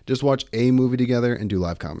together, just watch a movie together and do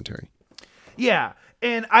live commentary. Yeah.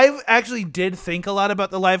 And I actually did think a lot about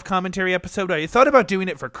the live commentary episode. I thought about doing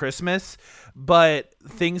it for Christmas, but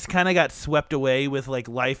things kind of got swept away with like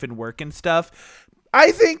life and work and stuff.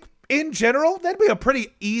 I think in general, that'd be a pretty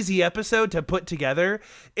easy episode to put together.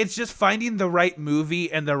 It's just finding the right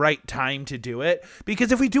movie and the right time to do it.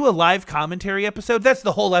 Because if we do a live commentary episode, that's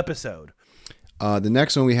the whole episode. The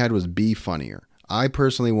next one we had was Be Funnier. I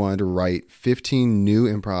personally wanted to write 15 new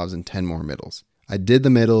improvs and 10 more middles. I did the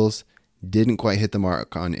middles. Didn't quite hit the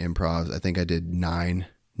mark on improvs. I think I did 9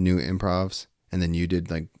 new improvs, and then you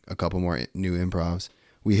did like a couple more new improvs.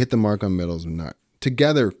 We hit the mark on middles. Not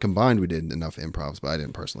together combined, we did enough improvs, but I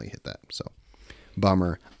didn't personally hit that. So,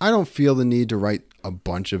 bummer. I don't feel the need to write a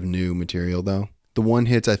bunch of new material though. The one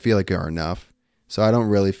hits I feel like are enough, so I don't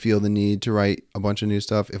really feel the need to write a bunch of new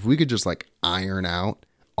stuff. If we could just like iron out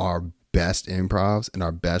our best improvs and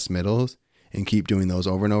our best middles and keep doing those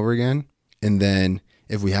over and over again, and then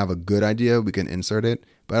if we have a good idea, we can insert it,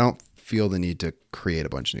 but I don't feel the need to create a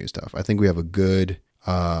bunch of new stuff. I think we have a good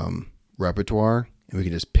repertoire, and we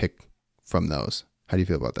can just pick from those. How do you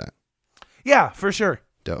feel about that? Yeah, for sure.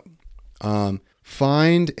 Dope.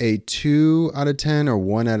 Find a 2 out of 10 or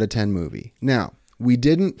 1 out of 10 movie. Now, we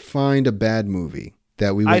didn't find a bad movie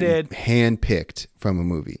that we handpicked from a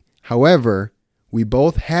movie. However, we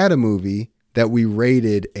both had a movie that we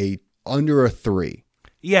rated under a 3.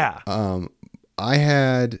 Yeah. I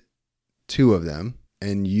had 2 of them,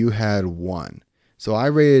 and you had 1. So I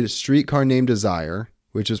rated Streetcar Named Desire,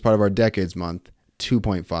 which is part of our Decades Month,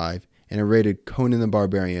 2.5, and I rated Conan the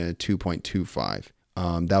Barbarian at 2.25.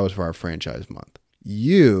 That was for our franchise month.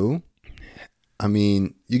 You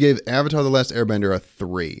gave Avatar: The Last Airbender a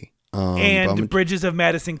 3. And Bridges of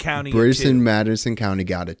Madison County. Madison County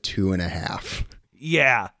got a 2.5.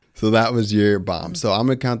 Yeah. So that was your bomb. So I'm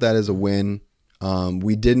going to count that as a win.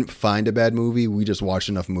 We didn't find a bad movie. We just watched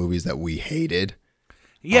enough movies that we hated.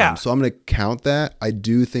 Yeah. So I'm going to count that. I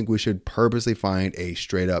do think we should purposely find a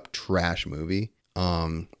straight up trash movie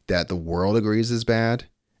that the world agrees is bad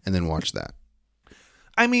and then watch that.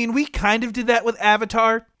 I mean, we kind of did that with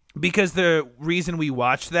Avatar because the reason we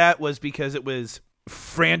watched that was because it was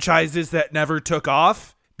franchises that never took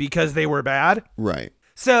off because they were bad. Right.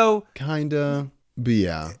 So kind of. But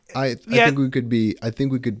yeah, I think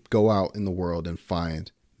we could go out in the world and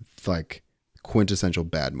find like quintessential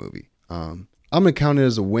bad movie. I'm going to count it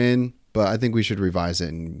as a win, but I think we should revise it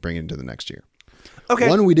and bring it into the next year. Okay.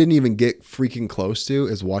 One we didn't even get freaking close to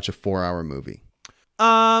is watch a 4-hour movie.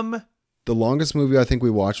 The longest movie I think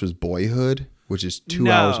we watched was Boyhood, which is 2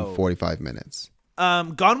 hours and 45 minutes.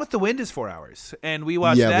 Gone with the Wind is 4 hours, and we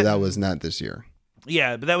watched that. Yeah, but that was not this year.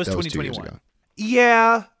 Yeah, but that was 2021. 2 years ago.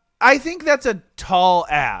 Yeah, I think that's a tall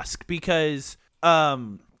ask because, I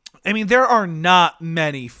mean, there are not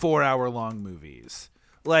many 4-hour long movies.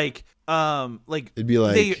 Like it'd be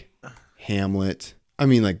like Hamlet. I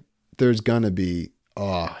mean, like there's gonna be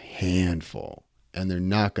a handful, and they're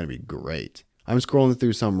not gonna be great. I'm scrolling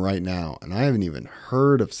through some right now, and I haven't even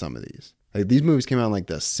heard of some of these. Like these movies came out in like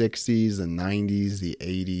the 60s, the 90s, the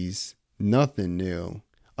 80s. Nothing new.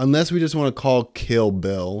 Unless we just want to call Kill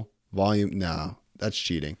Bill Volume. No, that's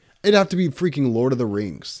cheating. It'd have to be freaking Lord of the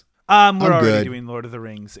Rings. We're I'm already good. doing Lord of the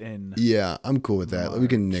Rings in. Yeah, I'm cool with that. March, we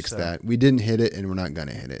can nix so. that. We didn't hit it, and we're not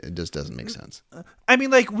gonna hit it. It just doesn't make sense. I mean,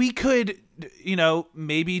 like we could,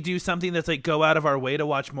 maybe do something that's like go out of our way to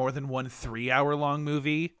watch more than one 3-hour long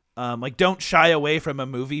movie. Like don't shy away from a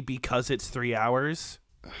movie because it's 3 hours.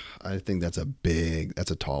 I think that's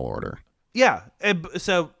a tall order. Yeah.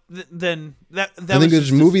 So then that I think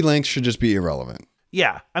this movie length should just be irrelevant.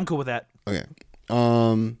 Yeah, I'm cool with that. Okay.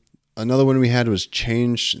 Another one we had was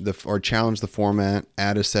challenge the format,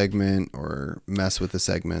 add a segment, or mess with the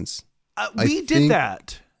segments. We did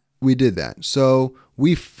that. We did that. So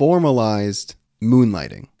we formalized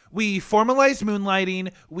moonlighting. We formalized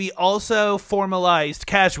moonlighting. We also formalized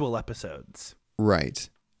casual episodes. Right.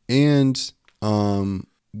 And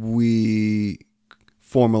we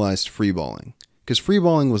formalized freeballing. Because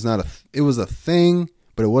freeballing was it was a thing,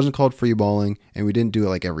 but it wasn't called freeballing, and we didn't do it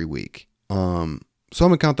like every week. So I'm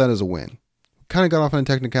going to count that as a win. Kind of got off on a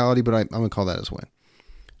technicality, but I'm going to call that as a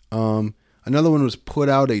win. Another one was put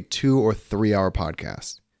out a 2 or 3 hour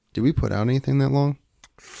podcast. Did we put out anything that long?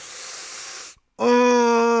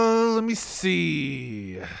 Let me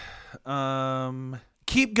see.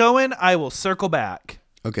 Keep going. I will circle back.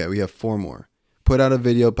 Okay, we have 4 more. Put out a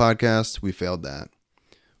video podcast. We failed that.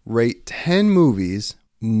 Rate 10 movies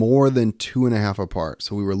more than 2.5 apart.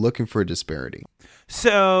 So we were looking for a disparity.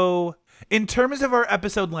 So in terms of our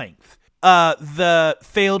episode length, the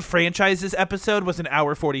failed franchises episode was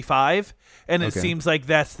 1:45, and it seems like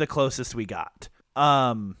that's the closest we got.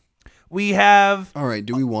 We have. All right.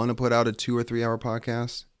 Do we want to put out a 2 or 3 hour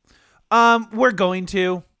podcast? We're going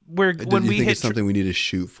to. Do you think it's something we need to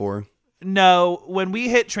shoot for? No, when we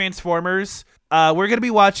hit Transformers, we're going to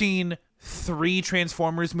be watching 3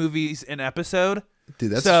 Transformers movies an episode.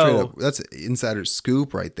 Dude, that's straight up. That's insider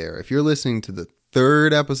scoop right there. If you're listening to the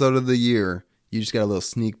 3rd episode of the year, you just got a little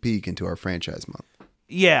sneak peek into our franchise month.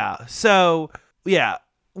 Yeah. So, yeah,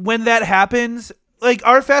 when that happens, like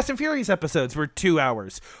our Fast and Furious episodes were 2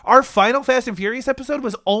 hours. Our final Fast and Furious episode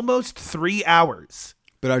was almost 3 hours.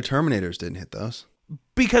 But our Terminators didn't hit those.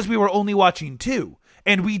 Because we were only watching 2,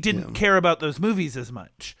 and we didn't care about those movies as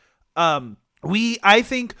much. I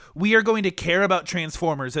think we are going to care about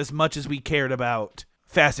Transformers as much as we cared about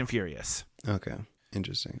Fast and Furious. Okay.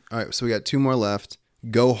 Interesting. All right. So we got 2 more left.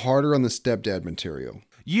 Go harder on the stepdad material.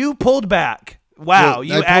 You pulled back. Wow. Well,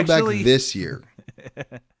 you I pulled actually back this year.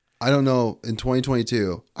 I don't know. In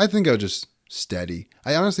 2022, I think I was just steady.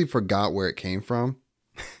 I honestly forgot where it came from.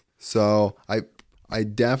 So I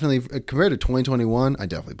definitely, compared to 2021, I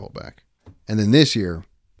definitely pulled back. And then this year,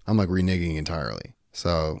 I'm like reneging entirely.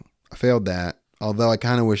 So I failed that. Although I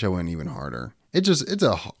kind of wish I went even harder. It's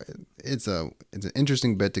an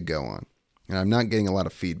interesting bit to go on. And I'm not getting a lot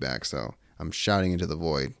of feedback, so I'm shouting into the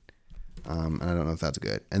void. And I don't know if that's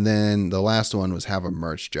good. And then the last one was have a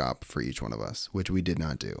merch drop for each one of us, which we did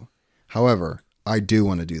not do. However, I do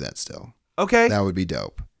want to do that still. Okay. That would be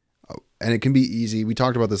dope. And it can be easy. We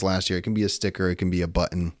talked about this last year. It can be a sticker. It can be a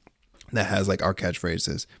button that has like our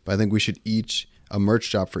catchphrases. But I think we should a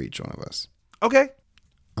merch drop for each one of us. Okay.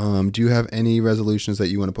 Do you have any resolutions that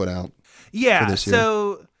you want to put out? Yeah. For this year?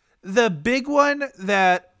 So the big one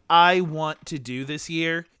that I want to do this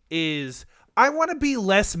year is I want to be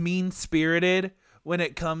less mean-spirited when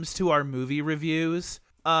it comes to our movie reviews.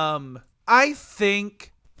 I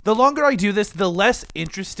think the longer I do this, the less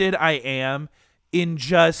interested I am in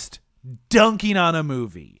just dunking on a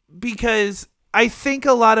movie, because I think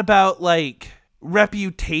a lot about like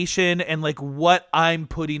reputation and like what I'm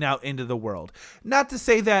putting out into the world. Not to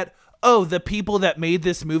say that, oh, the people that made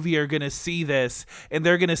this movie are going to see this and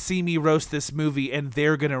they're going to see me roast this movie and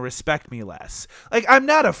they're going to respect me less. Like, I'm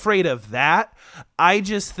not afraid of that. I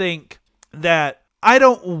just think that I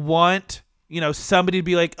don't want, somebody to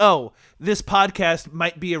be like, oh, this podcast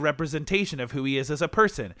might be a representation of who he is as a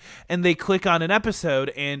person. And they click on an episode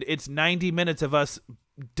and it's 90 minutes of us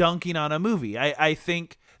dunking on a movie. I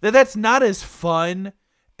think that that's not as fun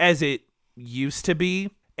as it used to be.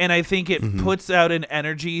 And I think it puts out an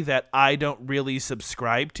energy that I don't really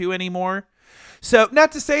subscribe to anymore. So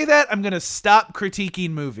not to say that I'm going to stop critiquing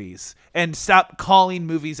movies and stop calling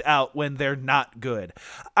movies out when they're not good.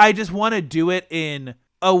 I just want to do it in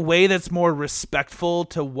a way that's more respectful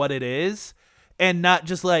to what it is and not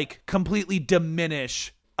just like completely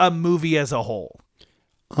diminish a movie as a whole.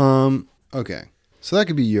 Okay. So that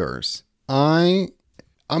could be yours. My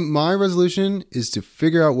resolution is to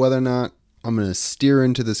figure out whether or not I'm going to steer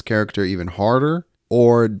into this character even harder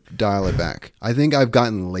or dial it back. I think I've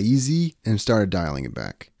gotten lazy and started dialing it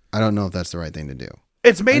back. I don't know if that's the right thing to do.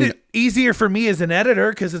 It's made it easier for me as an editor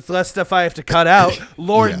because it's less stuff I have to cut out.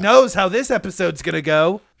 Lord knows how this episode's going to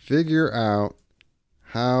go. Figure out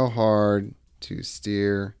how hard to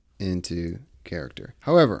steer into character.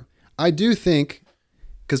 However, I do think,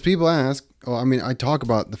 because people ask, I talk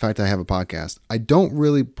about the fact that I have a podcast. I don't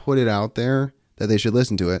really put it out there that they should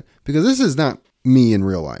listen to it because this is not me in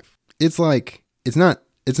real life. It's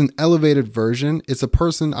an elevated version. It's a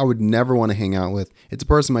person I would never want to hang out with. It's a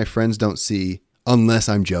person my friends don't see unless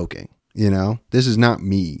I'm joking. This is not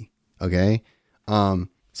me. Okay.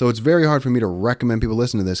 So it's very hard for me to recommend people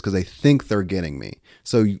listen to this because they think they're getting me.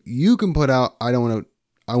 So you can put out, I want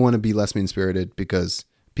to be less mean spirited because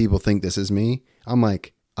people think this is me. I'm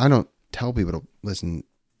like, I don't tell people to listen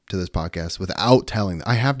to this podcast without telling them.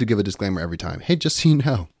 I have to give a disclaimer every time. Hey, just so you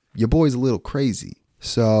know, your boy's a little crazy.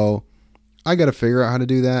 So I got to figure out how to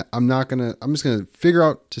do that. I'm just going to figure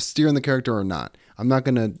out to steer in the character or not. I'm not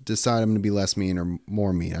going to decide I'm going to be less mean or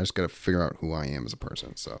more mean. I just got to figure out who I am as a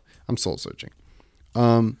person. So I'm soul searching.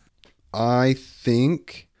 I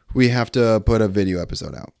think we have to put a video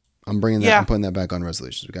episode out. I'm bringing that. Yeah. I'm putting that back on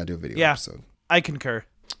resolutions. We got to do a video episode. I concur.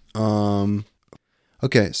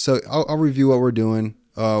 Okay, so I'll review what we're doing.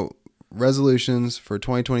 Resolutions for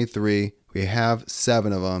 2023. We have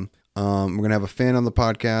 7 of them. We're going to have a fan on the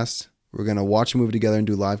podcast. We're going to watch a movie together and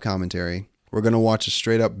do live commentary. We're going to watch a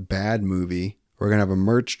straight up bad movie. We're going to have a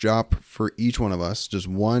merch drop for each one of us. Just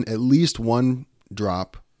at least one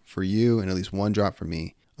drop for you and at least one drop for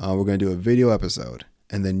me. We're going to do a video episode.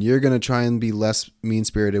 And then you're going to try and be less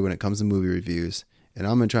mean-spirited when it comes to movie reviews. And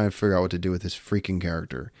I'm going to try and figure out what to do with this freaking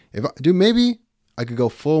character. Maybe I could go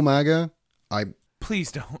full MAGA.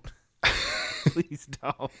 Please don't. Please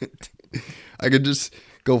don't. I could just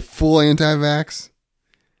go full anti-vax.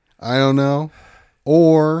 I don't know.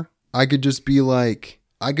 Or I could just be like,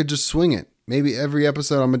 I could just swing it. Maybe every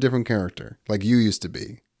episode I'm a different character, like you used to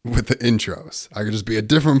be with the intros. I could just be a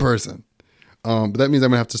different person. But that means I'm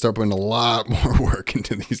going to have to start putting a lot more work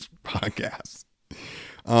into these podcasts.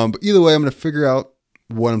 But either way, I'm going to figure out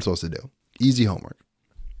what I'm supposed to do. Easy homework.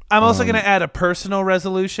 I'm also going to add a personal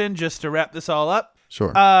resolution just to wrap this all up.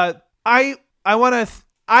 Sure. I've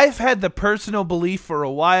had the personal belief for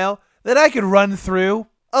a while that I could run through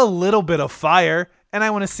a little bit of fire, and I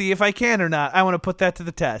want to see if I can or not. I want to put that to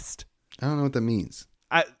the test. I don't know what that means.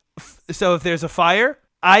 So if there's a fire,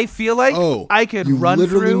 I feel like I could run through.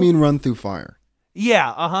 You literally mean run through fire.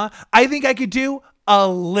 Yeah, I think I could do a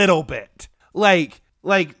little bit. Like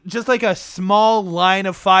just like a small line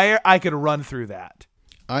of fire, I could run through that.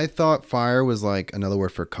 I thought fire was like another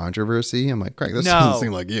word for controversy. I'm like, Craig, this doesn't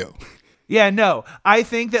seem like you. Yeah, no. I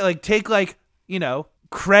think that take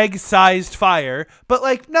Craig-sized fire,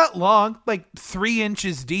 but not long, 3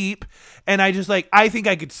 inches deep. And I think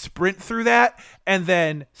I could sprint through that and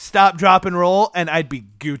then stop, drop, and roll, and I'd be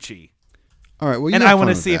Gucci. All right. Well, and I want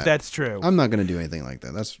to see if that's true. I'm not going to do anything like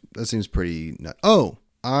that. That seems pretty nuts.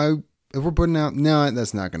 If we're putting out,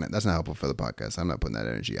 that's not helpful for the podcast. I'm not putting that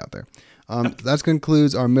energy out there. That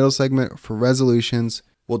concludes our middle segment for resolutions.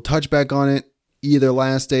 We'll touch back on it either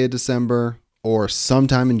last day of December or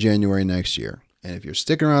sometime in January next year. And if you're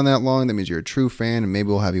sticking around that long, that means you're a true fan, and maybe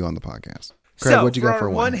we'll have you on the podcast. Craig, what you got for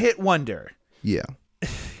one hit wonder? Yeah.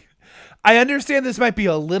 I understand this might be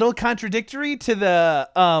a little contradictory to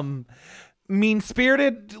the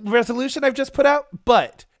mean-spirited resolution I've just put out,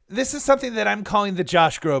 but this is something that I'm calling the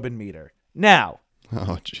Josh Groban meter. Now.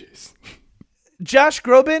 Oh, jeez. Josh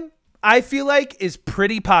Groban, I feel like, is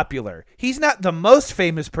pretty popular. He's not the most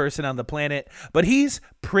famous person on the planet, but he's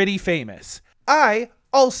pretty famous. I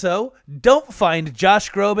also don't find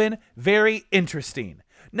Josh Groban very interesting.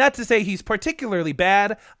 Not to say he's particularly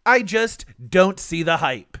bad, I just don't see the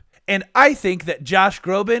hype. And I think that Josh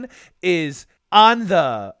Groban is on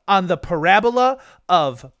the parabola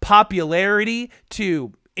of popularity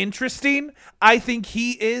to interesting. I think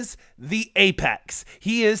he is the apex.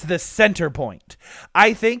 He is the center point.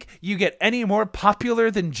 I think you get any more popular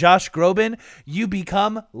than Josh Groban, you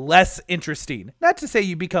become less interesting. Not to say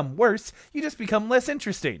you become worse, you just become less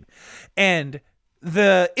interesting. And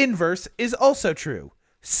the inverse is also true.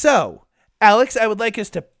 So, Alex, I would like us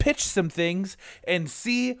to pitch some things and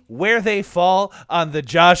see where they fall on the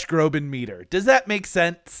Josh Groban meter. Does that make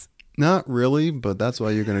sense? Not really, but that's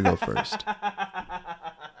why you're going to go first.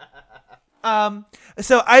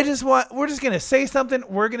 So we're just going to say something.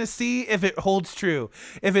 We're going to see if it holds true.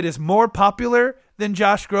 If it is more popular than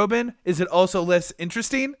Josh Groban, is it also less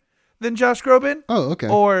interesting than Josh Groban? Oh, okay.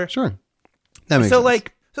 Or sure. That makes sense.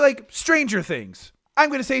 like Stranger Things. I'm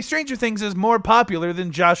going to say Stranger Things is more popular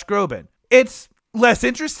than Josh Groban. It's less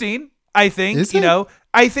interesting, I think. Is it?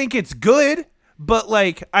 I think it's good, but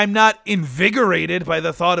like I'm not invigorated by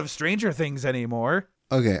the thought of Stranger Things anymore.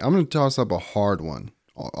 Okay, I'm going to toss up a hard one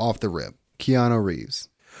off the rip. Keanu Reeves.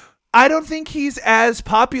 I don't think he's as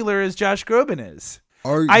popular as Josh Groban is.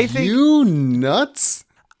 Are you nuts?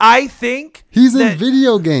 I think he's in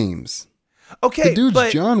video games. Okay, the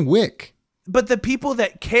dude's John Wick. But the people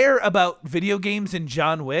that care about video games and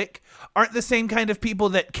John Wick aren't the same kind of people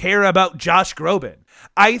that care about Josh Groban.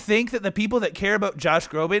 I think that the people that care about Josh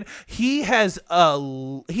Groban, he has a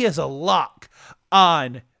lock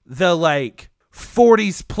on the like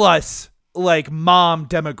 40s plus like mom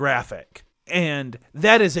demographic. And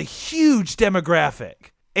that is a huge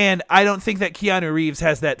demographic. And I don't think that Keanu Reeves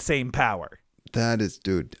has that same power. That is,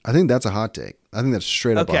 dude, I think that's a hot take. I think that's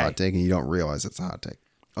straight up a hot take and you don't realize it's a hot take.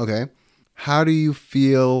 Okay. How do you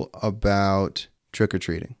feel about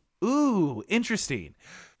trick-or-treating? Ooh, interesting.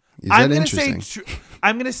 Is that interesting?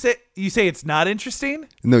 I'm going to say, you say it's not interesting?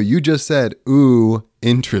 No, you just said, ooh,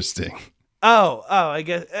 interesting. Oh, I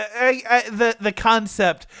guess the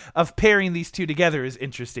concept of pairing these two together is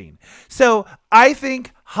interesting. So I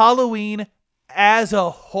think Halloween as a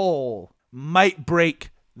whole might break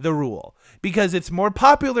the rule because it's more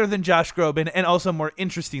popular than Josh Groban and also more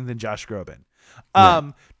interesting than Josh Groban.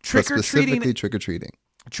 Right. Trick-or-treating.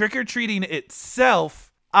 Trick-or-treating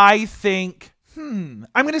itself, I think, I'm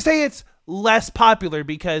going to say it's less popular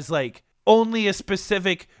because like only a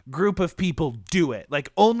specific group of people do it.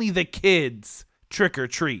 Like only the kids trick or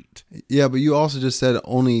treat. Yeah, but you also just said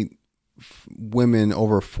only women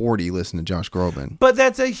over 40 listen to Josh Groban. But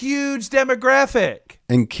that's a huge demographic.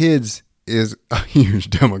 And kids is a huge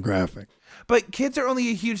demographic. But kids are only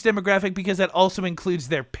a huge demographic because that also includes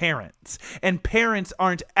their parents. And parents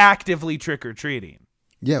aren't actively trick or treating.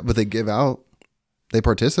 Yeah, but they give out. They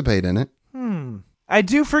participate in it. I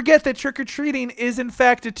do forget that trick-or-treating is, in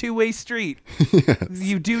fact, a two-way street. Yes.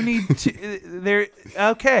 You do need to...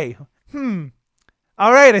 Okay.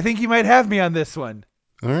 All right, I think you might have me on this one.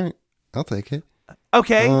 All right. I'll take it.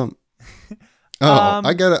 Okay.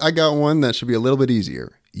 I got one that should be a little bit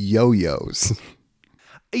easier. Yo-yos.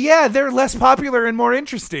 Yeah, they're less popular and more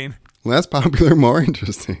interesting. Less popular, more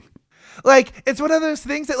interesting. Like, it's one of those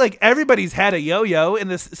things that, like, everybody's had a yo-yo in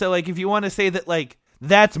this. So, like, if you want to say that, like,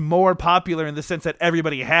 that's more popular in the sense that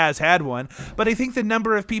everybody has had one. But I think the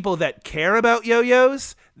number of people that care about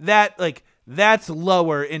yo-yos, that's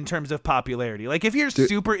lower in terms of popularity. Like if you're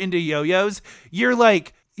super into yo-yos, you're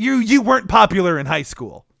like, you weren't popular in high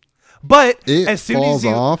school. But as soon falls as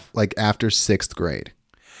you off like after 6th grade.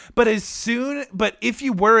 But if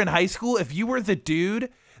you were in high school, if you were the dude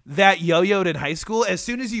that yo-yoed in high school, as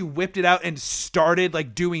soon as you whipped it out and started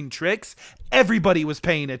like doing tricks, everybody was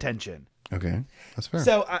paying attention. Okay, that's fair.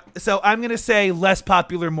 So I'm going to say less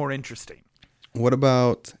popular, more interesting. What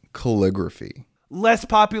about calligraphy? Less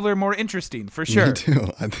popular, more interesting, for sure. Me too.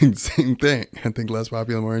 I think same thing. I think less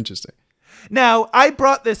popular, more interesting. Now, I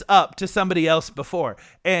brought this up to somebody else before,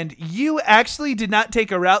 and you actually did not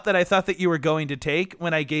take a route that I thought that you were going to take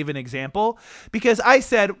when I gave an example, because I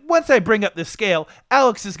said, once I bring up the scale,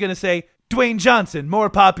 Alex is going to say, Dwayne Johnson, more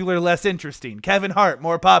popular, less interesting. Kevin Hart,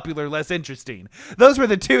 more popular, less interesting. Those were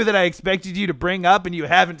the two that I expected you to bring up, and you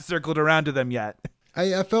haven't circled around to them yet.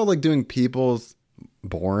 I felt like doing people's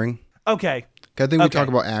boring. Okay. I think we talk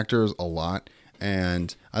about actors a lot,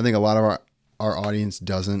 and I think a lot of our audience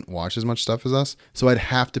doesn't watch as much stuff as us, so I'd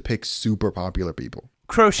have to pick super popular people.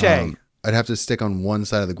 Crochet. I'd have to stick on one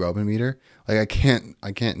side of the Groban meter. Like I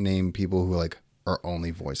can't name people who like are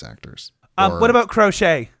only voice actors. What about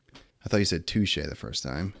Crochet? I thought you said touche the first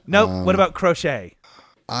time. Nope. What about Crochet?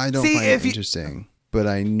 I don't find it interesting, but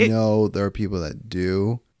I know there are people that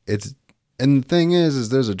do. And the thing is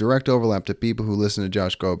there's a direct overlap to people who listen to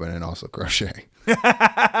Josh Groban and also Crochet.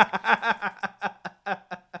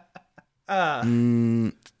 All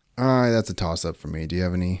right, that's a toss-up for me. Do you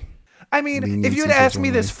have any? I mean, if you had asked me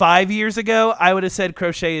this 5 years ago, I would have said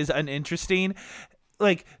Crochet is uninteresting.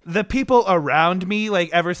 Like the people around me, like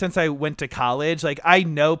ever since I went to college, like I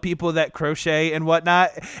know people that crochet and whatnot.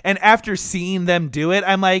 And after seeing them do it,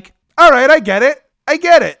 I'm like, all right, I get it.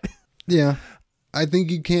 Yeah. I think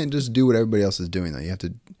you can't just do what everybody else is doing though.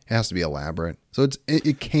 It has to be elaborate. So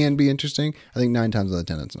it can be interesting. I think 9 times out of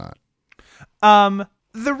 10, it's not.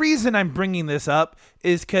 The reason I'm bringing this up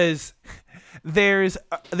is because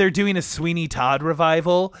they're doing a Sweeney Todd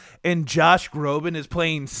revival, and Josh Groban is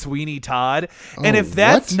playing Sweeney Todd. And if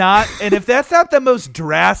that's not the most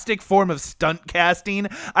drastic form of stunt casting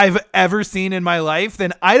I've ever seen in my life,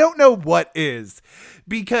 then I don't know what is.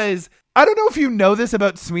 Because I don't know if you know this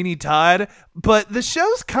about Sweeney Todd, but the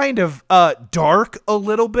show's kind of dark a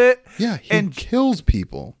little bit. Yeah, he kills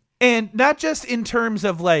people. And not just in terms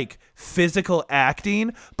of like physical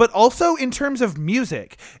acting, but also in terms of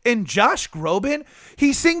music. And Josh Groban,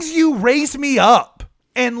 he sings "You Raise Me Up,"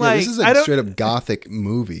 and like this is a straight up gothic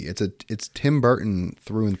movie. It's Tim Burton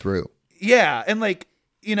through and through. Yeah, and like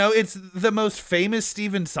it's the most famous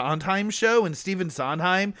Stephen Sondheim show, and Stephen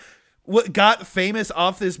Sondheim got famous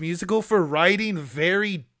off this musical for writing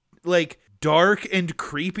very like dark and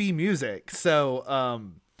creepy music. So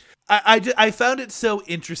I found it so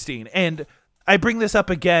interesting, and I bring this up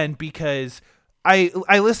again because I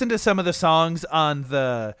listened to some of the songs on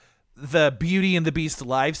the Beauty and the Beast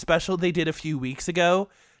live special they did a few weeks ago,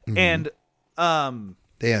 and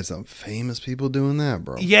they had some famous people doing that,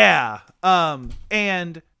 bro. Yeah,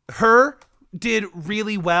 and her did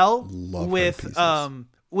really well with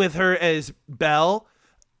her as Belle.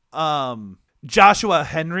 Joshua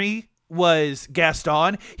Henry was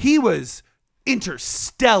Gaston. He was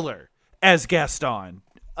interstellar as Gaston.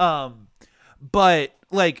 But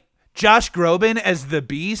like Josh Groban as the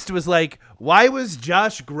Beast was like, why was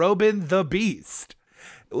Josh Groban the Beast?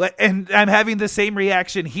 And I'm having the same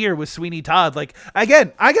reaction here with Sweeney Todd. Like,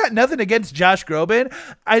 again, I got nothing against Josh Groban.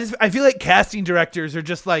 I feel like casting directors are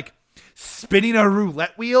just like spinning a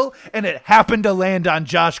roulette wheel, and it happened to land on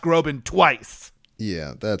Josh Groban twice.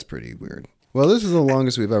 Yeah, that's pretty weird. Well, this is the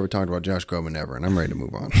longest we've ever talked about Josh Groban ever, and I'm ready to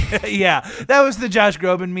move on. Yeah, that was the Josh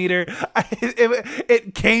Groban meter.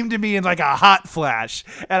 It came to me in like a hot flash,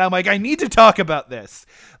 and I'm like, I need to talk about this.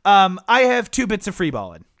 I have 2 bits of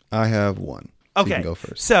freeballing. I have 1. So okay, you can go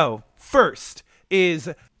first. So first is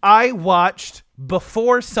I watched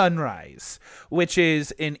Before Sunrise, which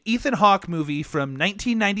is an Ethan Hawke movie from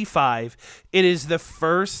 1995. It is the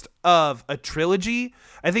first of a trilogy.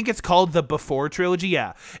 I think it's called the Before trilogy.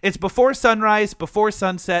 Yeah, it's Before Sunrise, Before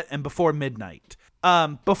Sunset, and Before Midnight.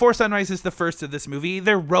 Before Sunrise is the first of this movie.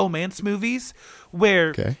 They're romance movies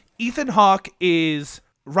where Ethan Hawke is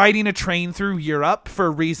riding a train through Europe for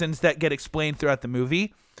reasons that get explained throughout the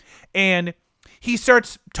movie. And he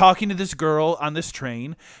starts talking to this girl on this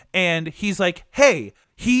train, and he's like, hey,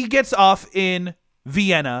 he gets off in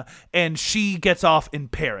Vienna and she gets off in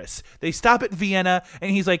Paris. They stop at Vienna, and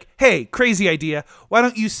he's like, hey, crazy idea. Why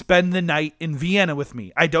don't you spend the night in Vienna with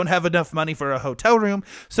me? I don't have enough money for a hotel room,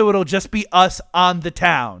 so it'll just be us on the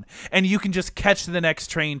town. And you can just catch the next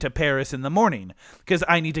train to Paris in the morning because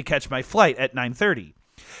I need to catch my flight at 9:30.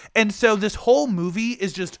 And so this whole movie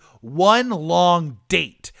is just one long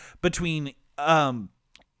date between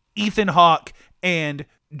Ethan Hawke and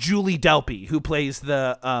Julie Delpy, who plays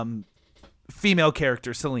the female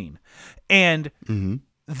character Celine. And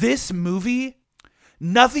this movie,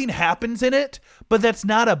 nothing happens in it, but that's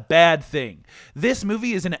not a bad thing. This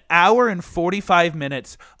movie is an hour and 45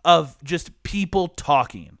 minutes of just people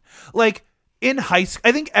talking. Like, in high school,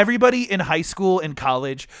 I think everybody in high school and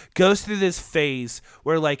college goes through this phase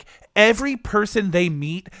where like every person they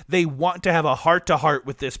meet, they want to have a heart to heart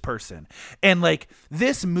with this person. And like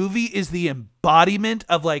this movie is the embodiment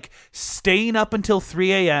of like staying up until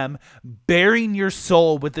 3 a.m., bearing your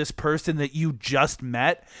soul with this person that you just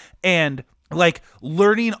met, and like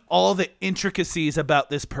learning all the intricacies about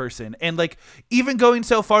this person, and like even going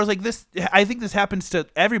so far as like this, I think this happens to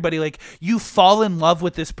everybody. Like you fall in love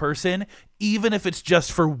with this person, even if it's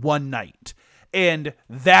just for one night. And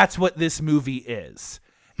that's what this movie is.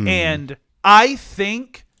 And I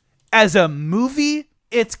think as a movie,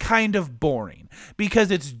 it's kind of boring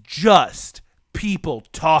because it's just people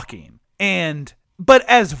talking. But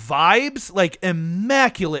as vibes, like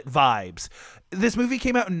immaculate vibes. This movie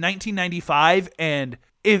came out in 1995, and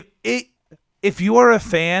if you are a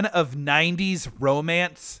fan of 90s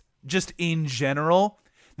romance, just in general,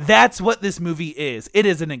 that's what this movie is. It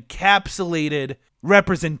is an encapsulated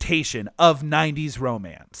representation of 90s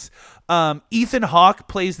romance. Ethan Hawke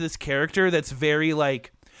plays this character that's very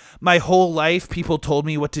like, my whole life people told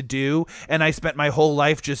me what to do, and I spent my whole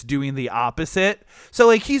life just doing the opposite. So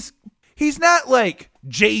like he's not like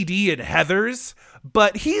JD and Heathers,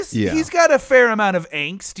 but he's got a fair amount of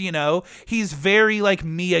angst, you know. He's very like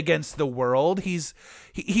me against the world. He's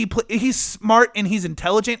smart and he's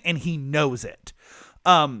intelligent and he knows it.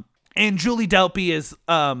 And Julie Delpy is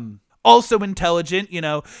also intelligent. You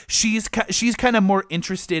know, she's kind of more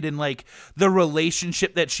interested in like the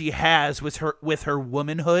relationship that she has with her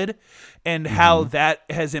womanhood and how that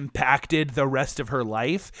has impacted the rest of her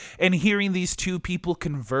life. And hearing these two people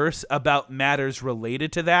converse about matters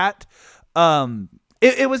related to that,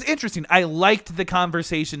 it was interesting. I liked the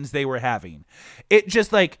conversations they were having. It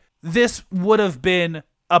just like this would have been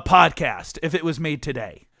a podcast if it was made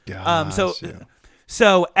today.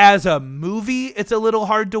 So as a movie, it's a little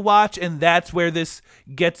hard to watch, and that's where this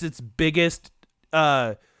gets its biggest,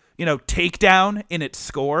 takedown in its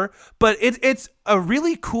score. But it's a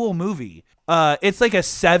really cool movie. It's like a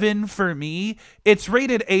 7 for me. It's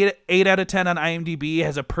rated 8 out of 10 on IMDb.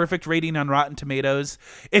 Has a perfect rating on Rotten Tomatoes.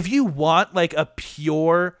 If you want like a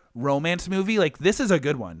pure romance movie, like this is a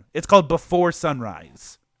good one. It's called Before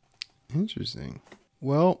Sunrise. Interesting.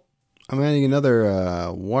 Well, I'm adding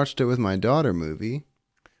another watched it with my daughter movie.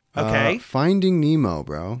 Okay. Finding Nemo,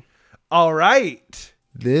 bro. All right.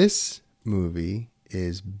 This movie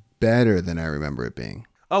is better than I remember it being.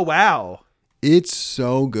 Oh, wow. It's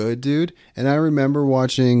so good, dude. And I remember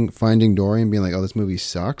watching Finding Dory and being like, oh, this movie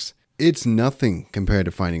sucks. It's nothing compared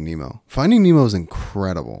to Finding Nemo. Finding Nemo is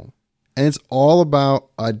incredible. And it's all about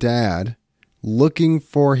a dad looking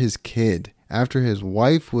for his kid after his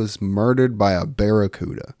wife was murdered by a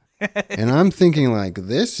barracuda. And I'm thinking like,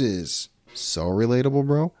 this is so relatable,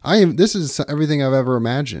 bro. This is everything I've ever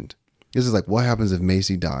imagined. This is like, what happens if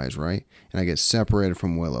Macy dies, right? And I get separated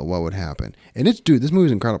from Willow. What would happen? And this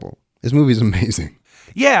movie's incredible. This movie's amazing.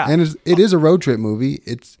 Yeah. And it is a road trip movie.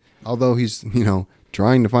 Although he's,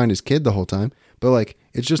 trying to find his kid the whole time, but like,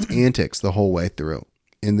 it's just antics the whole way through.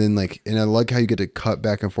 And then and I like how you get to cut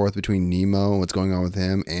back and forth between Nemo and what's going on with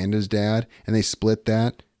him and his dad. And they split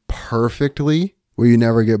that perfectly where you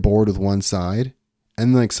never get bored with one side.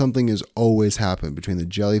 And like something has always happened between the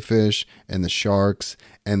jellyfish and the sharks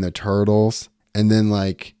and the turtles. And then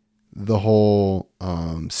like the whole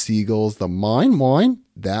seagulls, the mine,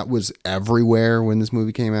 that was everywhere when this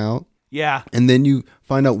movie came out. Yeah. And then you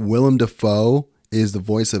find out Willem Dafoe is the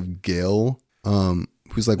voice of Gil,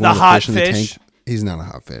 who's like one of the fish in the tank. He's not a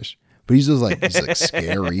hot fish, but he's like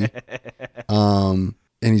scary. And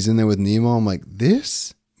he's in there with Nemo. I'm like,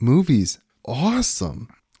 this movie's awesome.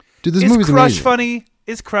 Dude, this movie's amazing.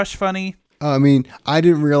 Is Crush funny? I mean, I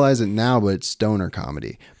didn't realize it now, but it's stoner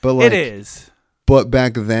comedy. But like, it is. But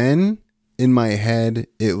back then, in my head,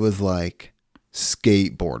 it was like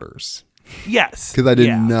skateboarders. Yes. Because I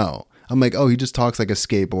didn't know. I'm like, oh, he just talks like a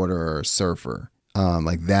skateboarder or a surfer.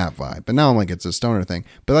 Like that vibe. But now I'm like, it's a stoner thing.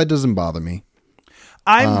 But that doesn't bother me.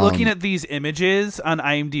 I'm looking at these images on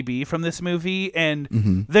IMDb from this movie,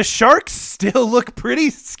 and the sharks still look pretty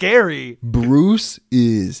scary. Bruce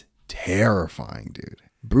is terrifying, dude.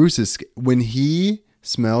 Bruce is, when he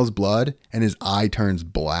smells blood and his eye turns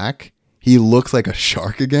black, he looks like a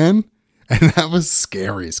shark again. And that was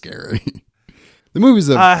scary. The movie's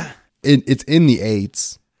it's in the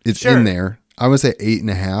 8s. It's in there. I would say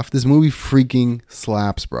 8.5. This movie freaking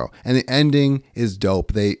slaps, bro. And the ending is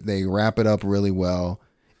dope. They wrap it up really well.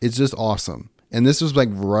 It's just awesome. And this was like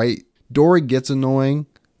Dory gets annoying,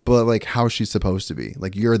 but like how she's supposed to be.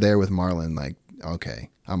 Like you're there with Marlin, like,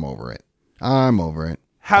 okay, I'm over it.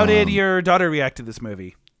 How did your daughter react to this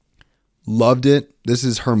movie? Loved it. This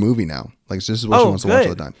is her movie now. Like this is what she wants to watch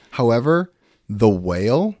all the time. However, the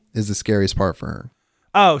whale is the scariest part for her.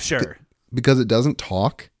 Oh, sure. Because it doesn't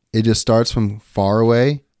talk. It just starts from far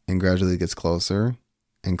away and gradually gets closer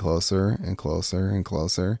and closer and closer and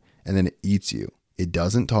closer. And then it eats you. It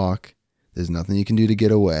doesn't talk. There's nothing you can do to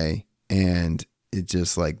get away. And it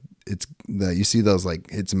just like, you see those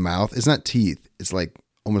like its mouth. It's not teeth. It's like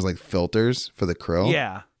almost like filters for the krill.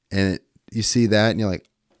 Yeah. And you see that and you're like,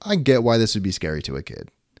 I get why this would be scary to a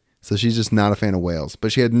kid. So she's just not a fan of whales.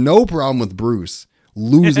 But she had no problem with Bruce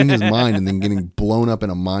losing his mind and then getting blown up in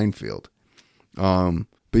a minefield.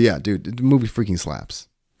 But yeah, dude, the movie freaking slaps.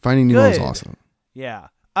 Finding Nemo is awesome. Yeah.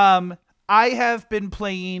 I have been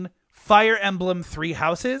playing Fire Emblem 3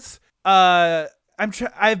 Houses.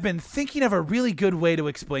 I've been thinking of a really good way to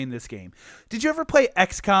explain this game. Did you ever play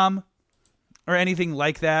XCOM or anything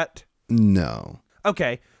like that? No.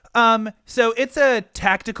 Okay. So it's a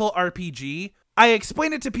tactical RPG. I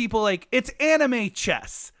explain it to people like it's anime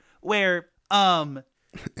chess, where anime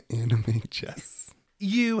chess.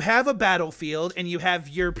 You have a battlefield and you have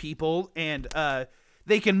your people, and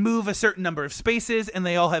they can move a certain number of spaces, and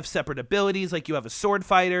they all have separate abilities. Like you have a sword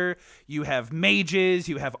fighter, you have mages,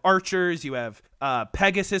 you have archers, you have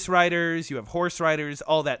Pegasus riders, you have horse riders,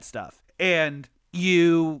 all that stuff. And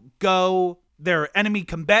there are enemy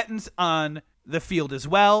combatants on the field as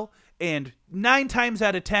well. And 9 times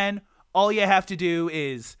out of 10, all you have to do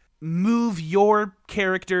is move your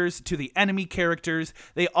characters to the enemy characters,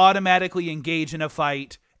 they automatically engage in a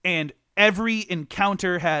fight, and every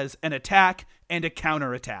encounter has an attack and a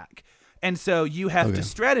counterattack. And so you have to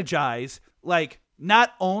strategize, like,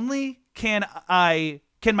 not only can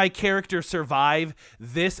my character survive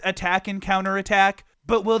this attack and counterattack,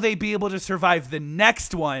 but will they be able to survive the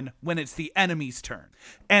next one when it's the enemy's turn?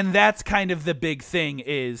 And that's kind of the big thing,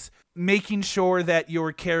 is making sure that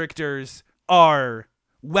your characters are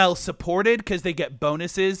well supported, because they get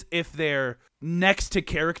bonuses if they're next to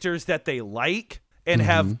characters that they like and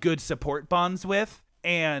have good support bonds with,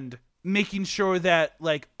 and making sure that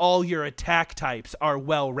like all your attack types are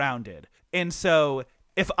well rounded. And so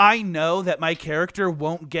if I know that my character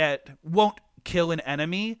won't kill an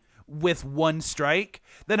enemy with one strike,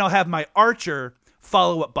 then I'll have my archer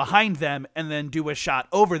follow up behind them and then do a shot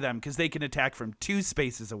over them, because they can attack from 2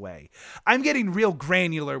 spaces away. I'm getting real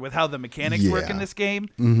granular with how the mechanics work in this game.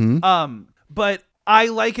 But I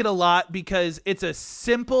like it a lot because it's a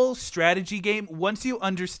simple strategy game. Once you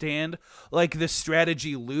understand like the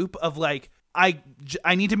strategy loop of like, I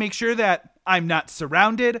need to make sure that I'm not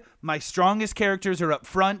surrounded, my strongest characters are up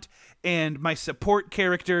front, and my support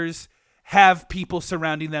characters have people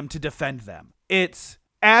surrounding them to defend them. It's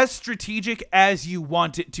as strategic as you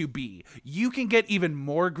want it to be. You can get even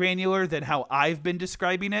more granular than how I've been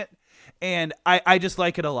describing it, and I just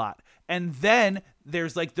like it a lot. And then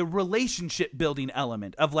there's like the relationship building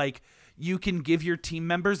element of like, you can give your team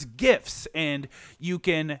members gifts and you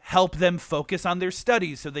can help them focus on their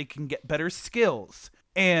studies so they can get better skills.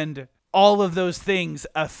 And all of those things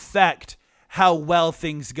affect how well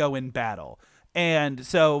things go in battle. And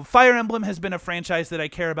so Fire Emblem has been a franchise that I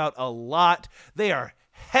care about a lot. They are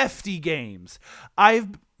hefty games.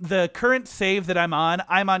 The current save that I'm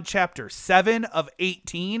on chapter 7 of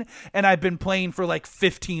 18, and I've been playing for like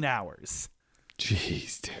 15 hours.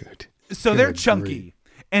 Jeez, dude. So they're chunky.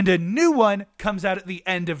 And a new one comes out at the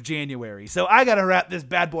end of January. So I got to wrap this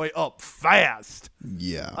bad boy up fast.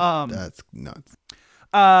 Yeah, that's nuts.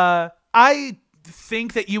 I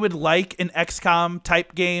think that you would like an XCOM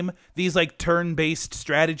type game, these like turn-based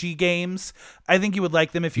strategy games. I think you would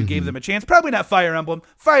like them if you gave them a chance. Probably not Fire Emblem.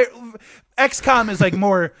 XCOM is like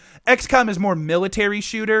XCOM is more military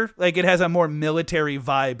shooter. Like it has a more military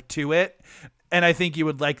vibe to it. And I think you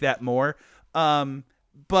would like that more.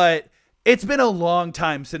 But it's been a long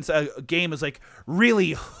time since a game has like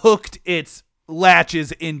really hooked its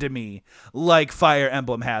latches into me like Fire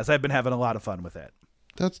Emblem has. I've been having a lot of fun with it.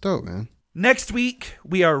 That's dope, man. Next week,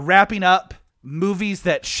 we are wrapping up movies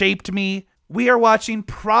that shaped me. We are watching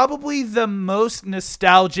probably the most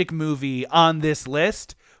nostalgic movie on this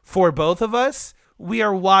list for both of us. We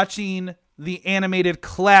are watching the animated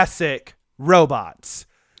classic Robots.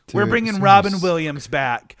 Dude, we're bringing Robin Williams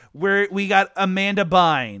back. We got Amanda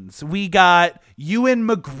Bynes. We got Ewan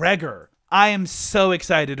McGregor. I am so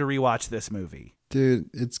excited to rewatch this movie. Dude,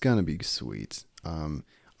 it's going to be sweet.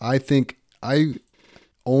 I think I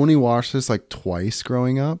only watched this like twice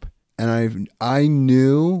growing up, and I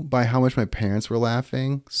knew by how much my parents were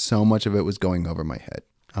laughing, so much of it was going over my head.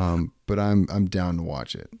 But I'm down to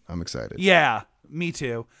watch it. I'm excited. Yeah, me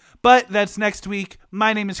too. But that's next week.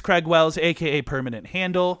 My name is Craig Wells, aka Permanent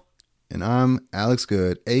Handle. And I'm Alex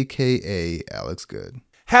Good, aka Alex Good.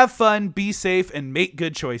 Have fun, be safe, and make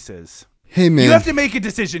good choices. Hey man, you have to make a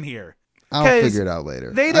decision here. I'll figure it out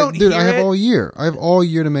later. They don't I have all year. I have all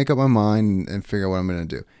year to make up my mind and figure out what I'm going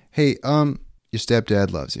to do. Hey, your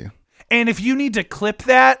stepdad loves you. And if you need to clip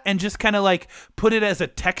that and just kind of like put it as a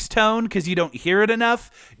text tone because you don't hear it enough,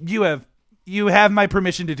 you have my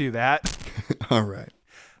permission to do that. All right.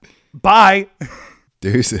 Bye.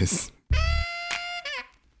 Deuces.